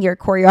pissing your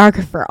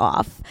choreographer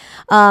off.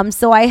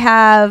 So I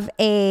have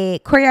a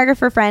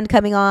choreographer friend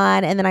coming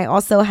on, and then I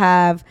also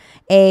have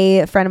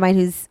a friend of mine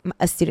who's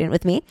a student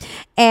with me,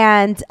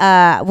 and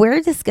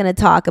we're just going to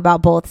talk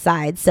about both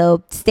sides.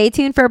 So stay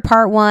tuned for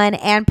part 1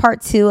 and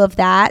part 2 of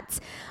that.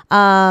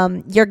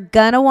 You're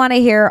gonna want to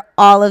hear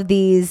all of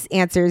these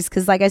answers,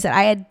 because like I said,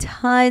 I had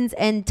tons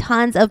and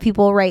tons of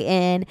people write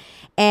in,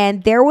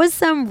 and there was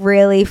some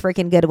really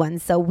freaking good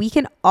ones. So we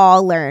can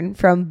all learn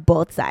from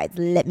both sides,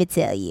 let me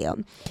tell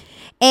you.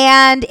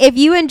 And if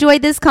you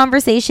enjoyed this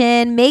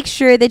conversation, make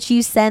sure that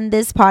you send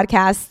this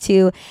podcast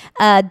to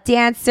a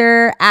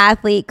dancer,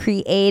 athlete,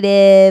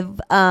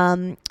 creative,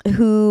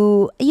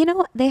 who, you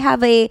know, they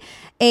have a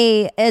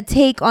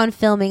take on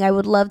filming. I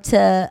would love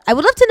to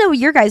know what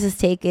your guys'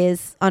 take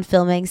is on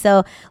filming.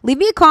 So leave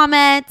me a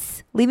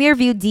comment, leave me a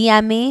review,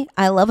 DM me.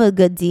 I love a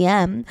good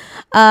DM.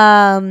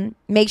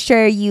 Make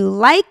sure you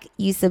like,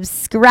 you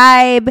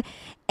subscribe,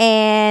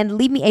 and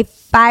leave me a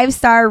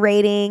 5-star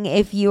rating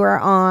if you are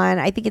on,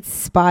 I think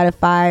it's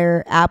Spotify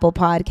or Apple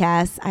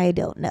Podcasts. I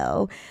don't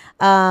know.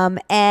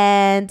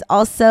 And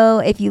also,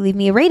 if you leave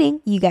me a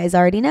rating, you guys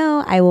already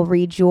know, I will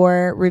read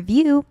your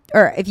review.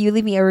 Or if you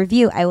leave me a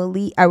review, I will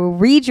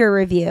read your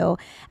review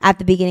at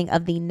the beginning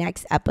of the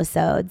next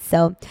episode.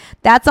 So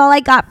that's all I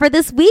got for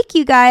this week,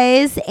 you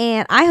guys.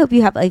 And I hope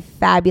you have a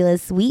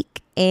fabulous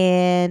week.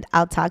 And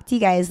I'll talk to you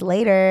guys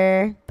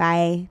later.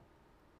 Bye.